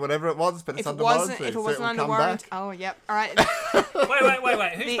can do whatever it wants, but it's if it under wasn't, warranty. if it so wasn't will under come warranty, back. oh yep. All right.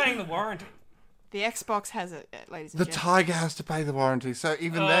 Wait. Who's The- paying the warranty? The Xbox has it, ladies and The gentlemen. tiger has to pay the warranty, so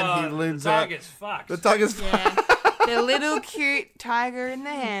even then he loses The out. tiger's fucked. The tiger's Yeah. The little cute tiger in the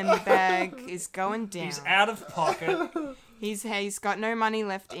handbag is going down. He's out of pocket. He's got no money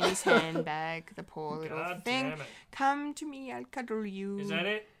left in his handbag. The poor little God thing. damn it. Come to me, I'll cuddle you. Is that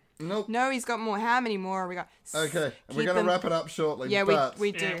it? Nope. No, he's got more. How many more have we got? Okay, we're Keep going them- to wrap it up shortly. Yeah, but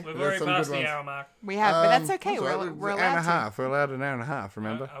we do. Yeah, we've There's already some passed good the ones. hour mark. We have, but that's okay. that's all right. We're An hour and allowed a to. half. We're allowed an hour and a half.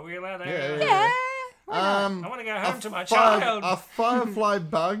 Remember? Are we allowed to? Yeah. Yeah. Why not? I want to go home to my A child. firefly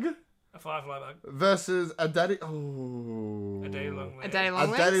bug A firefly bug. versus a daddy. Oh. A day long. A daddy A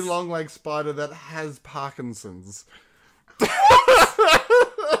long daddy legs? long leg spider that has Parkinson's.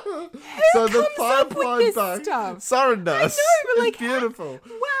 So the comes up with firefly this bug. stuff? Soren does. but, like, it's beautiful.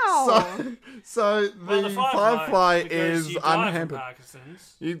 Wow. So the, Well, firefly because is you die from unhampered.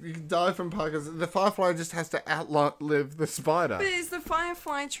 Parkinson's. You can die from Parkinson's. The firefly just has to outlive the spider. But is the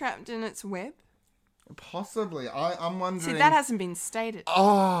firefly trapped in its web? Possibly. I'm wondering. See, that hasn't been stated.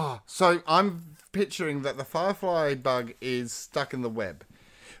 Oh, so I'm picturing that the firefly bug is stuck in the web.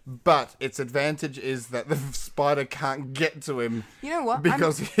 But its advantage is that the spider can't get to him. You know what?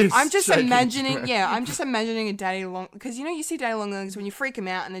 Because he's I'm just shaking imagining. around. Yeah, I'm just imagining a daddy long because you see daddy long legs when you freak them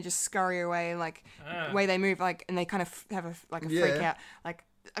out and they just scurry away like way they move like and they kind of have a freak Yeah. out like.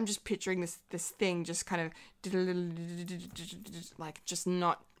 I'm just picturing this thing just kind of like just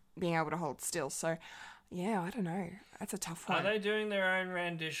not being able to hold still. So yeah, I don't know. That's a tough Are one. they doing their own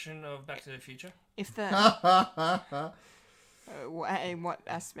rendition of Back to the Future? If the in what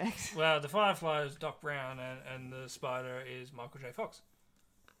aspect? Well, the firefly is Doc Brown and the spider is Michael J. Fox.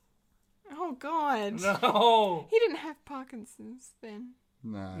 Oh God. No, He didn't have Parkinson's then.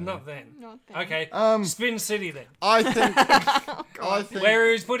 No. not then. Not then. Okay, Spin City then. I think. Oh, God. I think. Where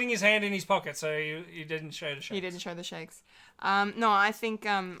he was putting his hand in his pocket, so he didn't show the shape. He didn't show the shakes. No, I think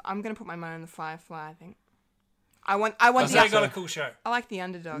I'm gonna put my money on the Firefly. I think. I want So the. they got a cool show. I like the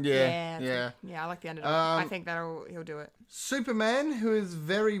underdog. Yeah, Yeah, I like the underdog. I Um, think he'll do it. Superman, who is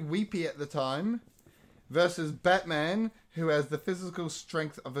very weepy at the time, versus Batman, who has the physical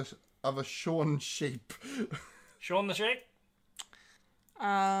strength of a shorn sheep. Shaun the Sheep.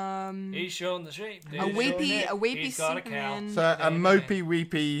 He's Shaun the Sheep. A weepy He's got a cow. Superman. So a mopey,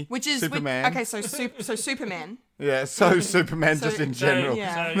 weepy Which is Superman. okay. So Superman. Yeah, so Superman just in So, general.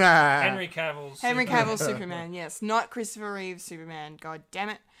 yeah. so Nah. Henry Cavill's Henry Superman. Cavill's Superman. Yes, not Christopher Reeve's Superman. God damn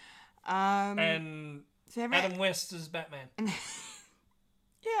it. And Superman- Adam West is Batman.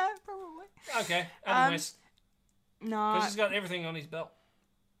 Yeah, probably. Okay, Adam West. No, Because he's got everything on his belt.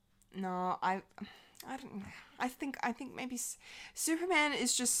 no, I don't. I think maybe Superman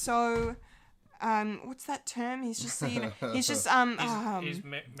is just so. What's that term? He's just he's just He's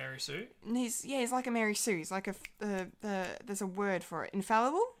Mary Sue. he's like a Mary Sue. He's like there's a word for it.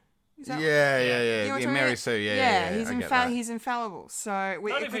 Infallible. Is that Yeah. You know what Yeah, I'm talking Mary about? Sue. Yeah. he's I get that. he's infallible. So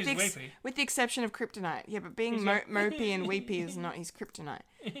Not if he's weepy. with the exception of Kryptonite. Yeah, but being mopey and weepy is not his Kryptonite.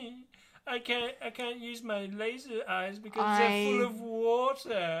 I can't use my laser eyes because I- they're full of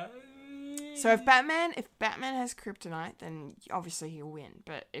water. So if Batman has Kryptonite, then obviously he'll win.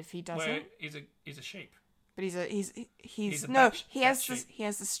 But if he doesn't, Well, he's a sheep. but he's a no, bat- he has bat sheep. he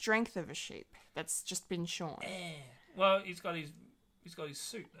has the strength of a sheep. That's just been shorn. Well, he's got his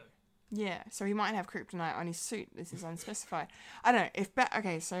suit though. Yeah, so he might have kryptonite on his suit. This is unspecified. I don't know if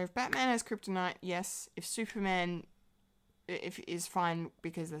if Batman has kryptonite, yes. If Superman, if is fine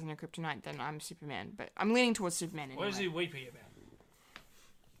because there's no kryptonite, then I'm Superman. But I'm leaning towards Superman anyway. What is he weepy about?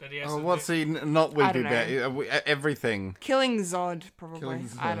 That he has Oh, to what's do- he not I weepy don't about? Everything. Killing Zod, probably. Killing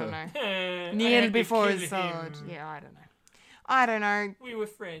I don't Zod. know. I Kneel had to before kill Zod. him. Yeah, I don't know. We were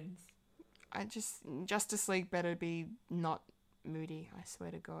friends. Justice League better be not moody. I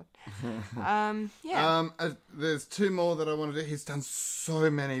swear to God. Yeah. There's two more that I want to do. He's done so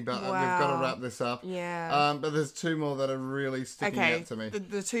many, but we've got to wrap this up. Yeah. But there's two more that are really sticking out to me.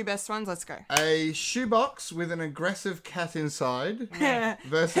 The two best ones. Let's go. A shoebox with an aggressive cat inside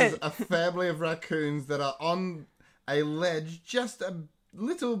versus a family of raccoons that are on a ledge just a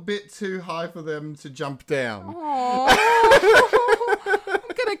little bit too high for them to jump down. Aww. I'm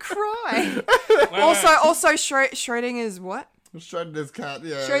gonna cry. Also, Schrodinger's what? Schrodinger's cat,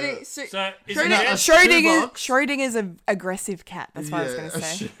 yeah. Schrodinger's an aggressive cat. That's what I was gonna say.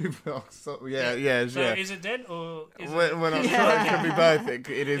 A shoebox. So, yeah. So is it dead or is We're not sure. It could be both.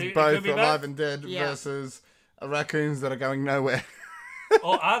 It is both alive and dead versus raccoons that are going nowhere.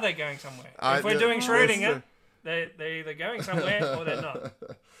 Or are they going somewhere? If we're doing Schrodinger, they're either going somewhere or they're not.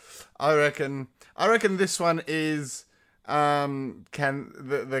 I reckon this one is can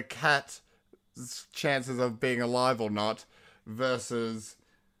the cat's chances of being alive or not versus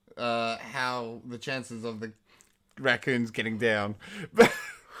how the chances of the raccoons getting down. Oh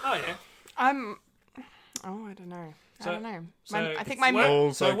yeah. I don't know. I think my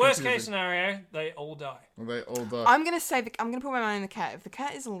worst case scenario, they all die. They all die. I'm gonna put my money on the cat. If the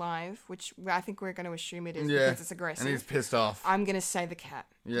cat is alive, which I think we're gonna assume it is because it's aggressive, and he's pissed off, I'm gonna say the cat.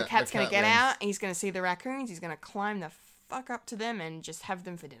 Yeah, the cat's gonna get out. He's gonna see the raccoons. He's gonna climb the fuck up to them and just have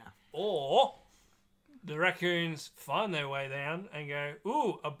them for dinner. Or the raccoons find their way down and go,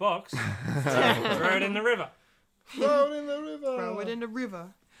 "Ooh, a box! Throw it in the river." Throw it in the river. Throw it in the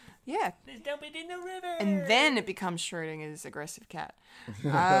river. Yeah. Dump it in the river. And then it becomes Schrodinger's aggressive cat.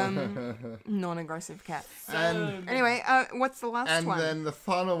 Non-aggressive cat. Anyway, what's the last one? And then the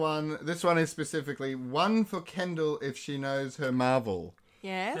final one, this one is specifically one for Kendall if she knows her Marvel.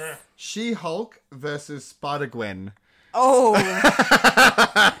 Yes? Yeah. She-Hulk versus Spider-Gwen. Oh.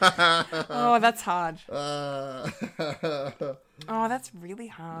 Oh, that's hard. Oh, that's really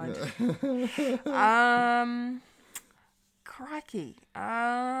hard. Crikey.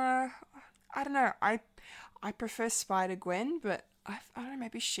 I don't know. I prefer Spider-Gwen, but I don't know,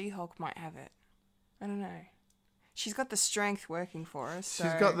 maybe She-Hulk might have it. I don't know. She's got the strength working for her, so...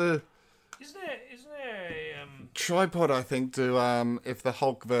 She's got the... Isn't there a tripod, I think, to if the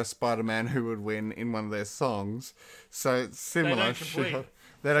Hulk versus Spider-Man, who would win in one of their songs. So it's similar.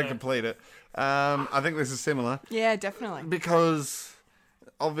 They don't complete it. I think this is similar. Yeah, definitely. Because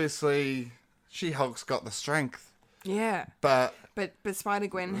obviously She-Hulk's got the strength. Yeah. But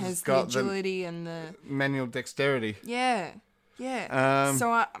Spider-Gwen has the agility and the manual dexterity. Yeah. Yeah.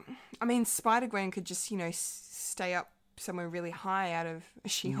 So I mean Spider-Gwen could just, stay up somewhere really high out of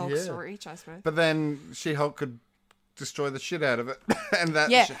She-Hulk's reach, I suppose. But then She-Hulk could destroy the shit out of it. And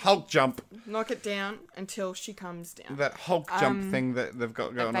that Hulk jump. Knock it down until she comes down. That Hulk jump thing that they've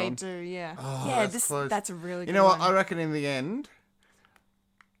got going on. They do, yeah. Oh, yeah, that's a really good one. What? I reckon in the end,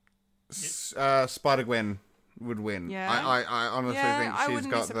 Spider-Gwen would win. Yeah. I honestly think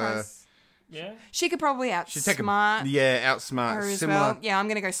she's got the... Yeah? She could probably outsmart outsmart. her as similar. well. Yeah, I'm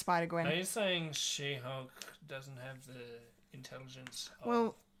going to go Spider-Gwen. Are you saying She-Hulk doesn't have the intelligence of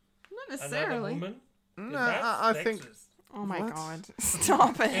not necessarily. another woman? No, I think... Oh my god.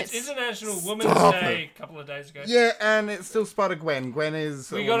 Stop it. It's International Women's Day a couple of days ago. Yeah, and it's still Spider-Gwen. Gwen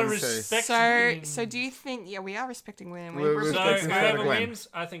is... We got to respect... So do you think... Yeah, we are respecting women. We're respecting whoever Spider-Gwen. wins,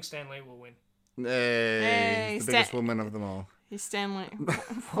 I think Stan Lee will win. Hey, he's the biggest woman of them all. He's Stanley.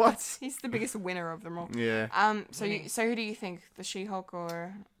 What? He's the biggest winner of them all. Yeah. So who do you think? The She-Hulk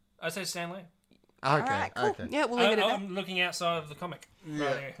or... I say Stan Lee. Okay, Alright, cool. okay. Yeah, we'll leave it at that. I'm looking outside of the comic. Yeah.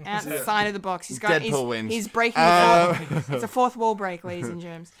 Right here. Outside of the box. Deadpool wins. He's breaking the fourth... It's a fourth wall break, ladies and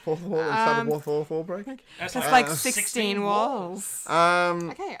germs. Fourth wall break? That's like 16 walls.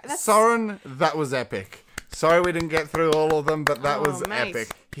 Okay, Soren, that was epic. Sorry we didn't get through all of them, but that was mate.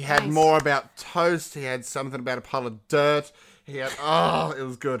 epic. He had more about toast. He had something about a pile of dirt. He had... Oh, it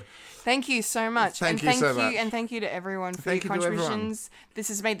was good. Thank you so much. Thank you so much. And thank you to everyone for your contributions. This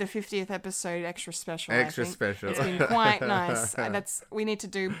has made the 50th episode extra special. Extra special. It's been quite nice. We need to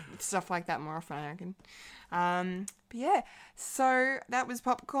do stuff like that more often, I reckon. But yeah, so that was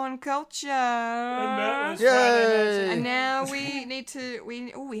Popcorn Culture. And that was Yay! And now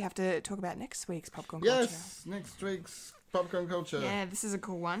we have to talk about next week's Popcorn Culture. Yes, next week's Popcorn Culture. Yeah, this is a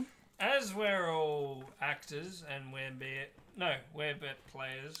cool one. As we're all actors and we're but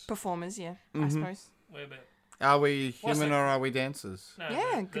players. Performers, yeah, I suppose. We're but... Are we What's human that? or are we dancers? No,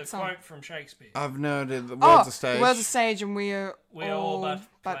 Yeah, the good the song. quote from Shakespeare. I've no idea. The world's a stage. The world's a stage and we're all all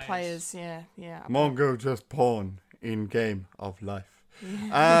but players. Yeah. Mongo just pawn in game of life.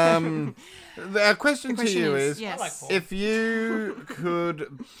 The question to you is, yes. I like Paul. if you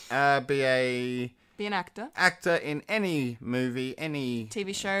could be Be an actor. actor in any movie, any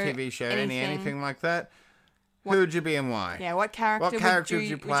TV show. anything like that, who would you be and why? Yeah, what character, would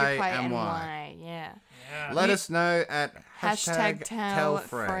you play and why? Yeah. Yeah. Let us know at Hashtag tell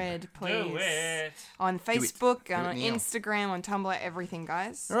 #TellFred. Fred, please. Do it. On Facebook, Do it on now. Instagram, on Tumblr, everything,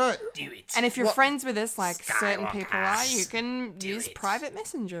 guys. All right. Do it. And if you're What- friends with us, like certain people are, Skywalkers. you can use it. private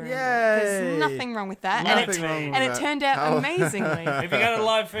messenger. Yay. There's nothing wrong with that. Nothing wrong with and it that. turned out Oh. amazingly. If you got to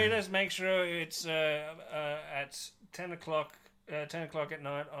live feed us, make sure it's at 10 o'clock at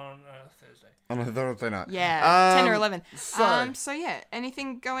night on Thursday. On a Thursday night. Yeah, 10 or 11. So yeah,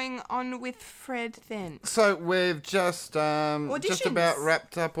 anything going on with Fred then? So we've just about Auditions.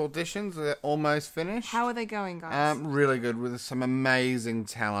 wrapped up auditions. They're almost finished. How are they going, guys? Really good with some amazing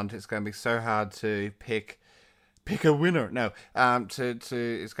talent. It's going to be so hard to pick a winner. No, it's going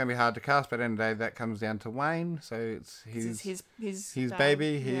to be hard to cast. But at the end of the day, that comes down to Wayne. So it's This his is his dad.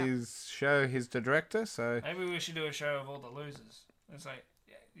 baby, Yeah. his show, his director. So Maybe we should do a show of all the losers. It's like,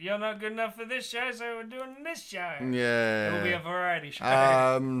 you're not good enough for this show, so we're doing this show. yeah, It will be a variety show.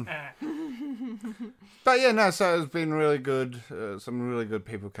 Ah. But yeah, no. So it's been really good. Some really good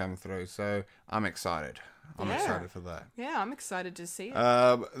people come through. So I'm excited. I'm Yeah. excited for that. Yeah, I'm excited to see it.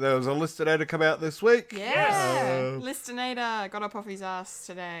 There was a Listinator come out this week. Yeah. Listinator got up off his ass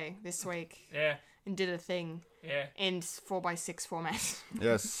this week, Yeah, and did a thing yeah. in 4x6 format.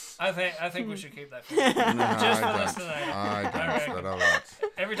 Yes. I think we should keep that. For No, Just I for don't. Listinator. I don't, reckon. but all right.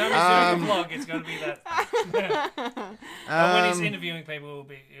 Every time he's doing a vlog, it's going to be that. And when he's interviewing people, it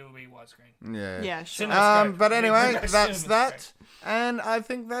will be widescreen. Yeah. Yeah, sure. Cinema- But anyway, Cinema that's scope. that. And I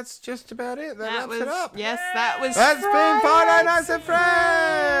think that's just about it. That wraps was it up. yes, that was. That's been Friday Nights at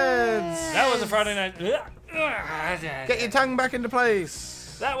Fred's. Fred's. That was a Friday night. Get your tongue back into place.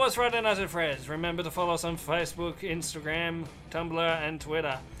 That was Friday Night at Fred's. Remember to follow us on Facebook, Instagram, Tumblr, and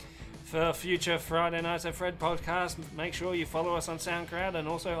Twitter. For future Friday Nights at Fred podcasts, make sure you follow us on SoundCloud and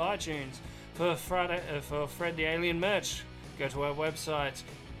also iTunes. For Fred the Alien merch, go to our website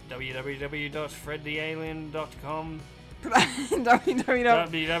www.fredthealien.com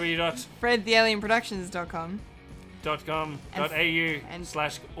www.fredthealienproductions.com.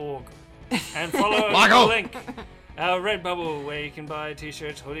 .com.au/org and follow the Michael! link. Our Redbubble, where you can buy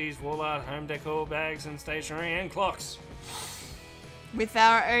t-shirts, hoodies, wall art, home decor, bags and stationery and clocks. With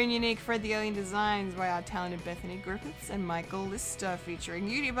our own unique Fred the Alien designs by our talented Bethany Griffiths and Michael Lister, featuring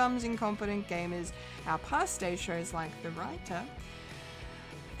beauty bums, incompetent gamers, our past day shows like The Writer.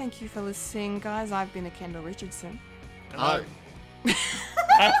 Thank you for listening, guys. I've been a Kendall Richardson. Oh.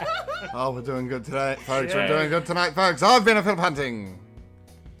 Oh, we're doing good today, folks. Yeah. We're doing good tonight, folks. I've been a Philip Hunting.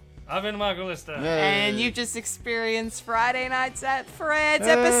 I've been Michael Lister. Yay. And you've just experienced Friday Nights at Fred's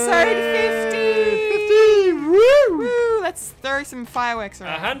episode 50. 50! Woo! Woo! Let's throw some fireworks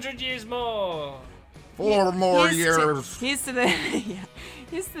around. 100 years more. 4 more Here's to- years. Here's to the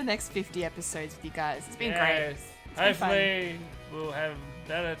here's to the next 50 episodes with you guys. It's been great. Yes. been fun. Hopefully, we'll have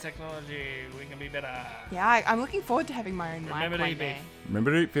better technology. We can be better. Yeah, I'm looking forward to having my own mic Remember to one eat day. beef.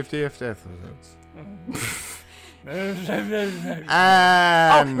 Remember to eat 50 episodes. Oh,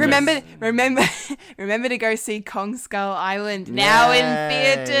 And remember to go see Kong Skull Island now in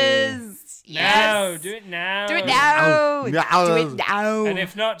Yay. theaters. No, Yes. do it now. Do it now. Now. Do it now. And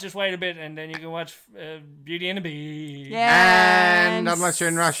if not, just wait a bit and then you can watch Beauty and the Beast. Yeah. And unless you're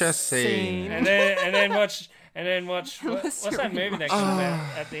in Russia, scene. And then watch what's Unless that you're movie that comes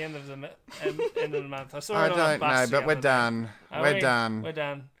out at the end of the month? I saw I it on a don't bus know, the but we're other day. done. Are We're we? done. We're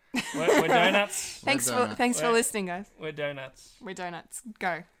done. We're donuts. Thanks We're for We're- listening, guys. We're donuts. We're donuts.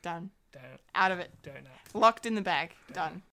 Go. Done. Donut. Out of it. Donut. Locked in the bag. Done.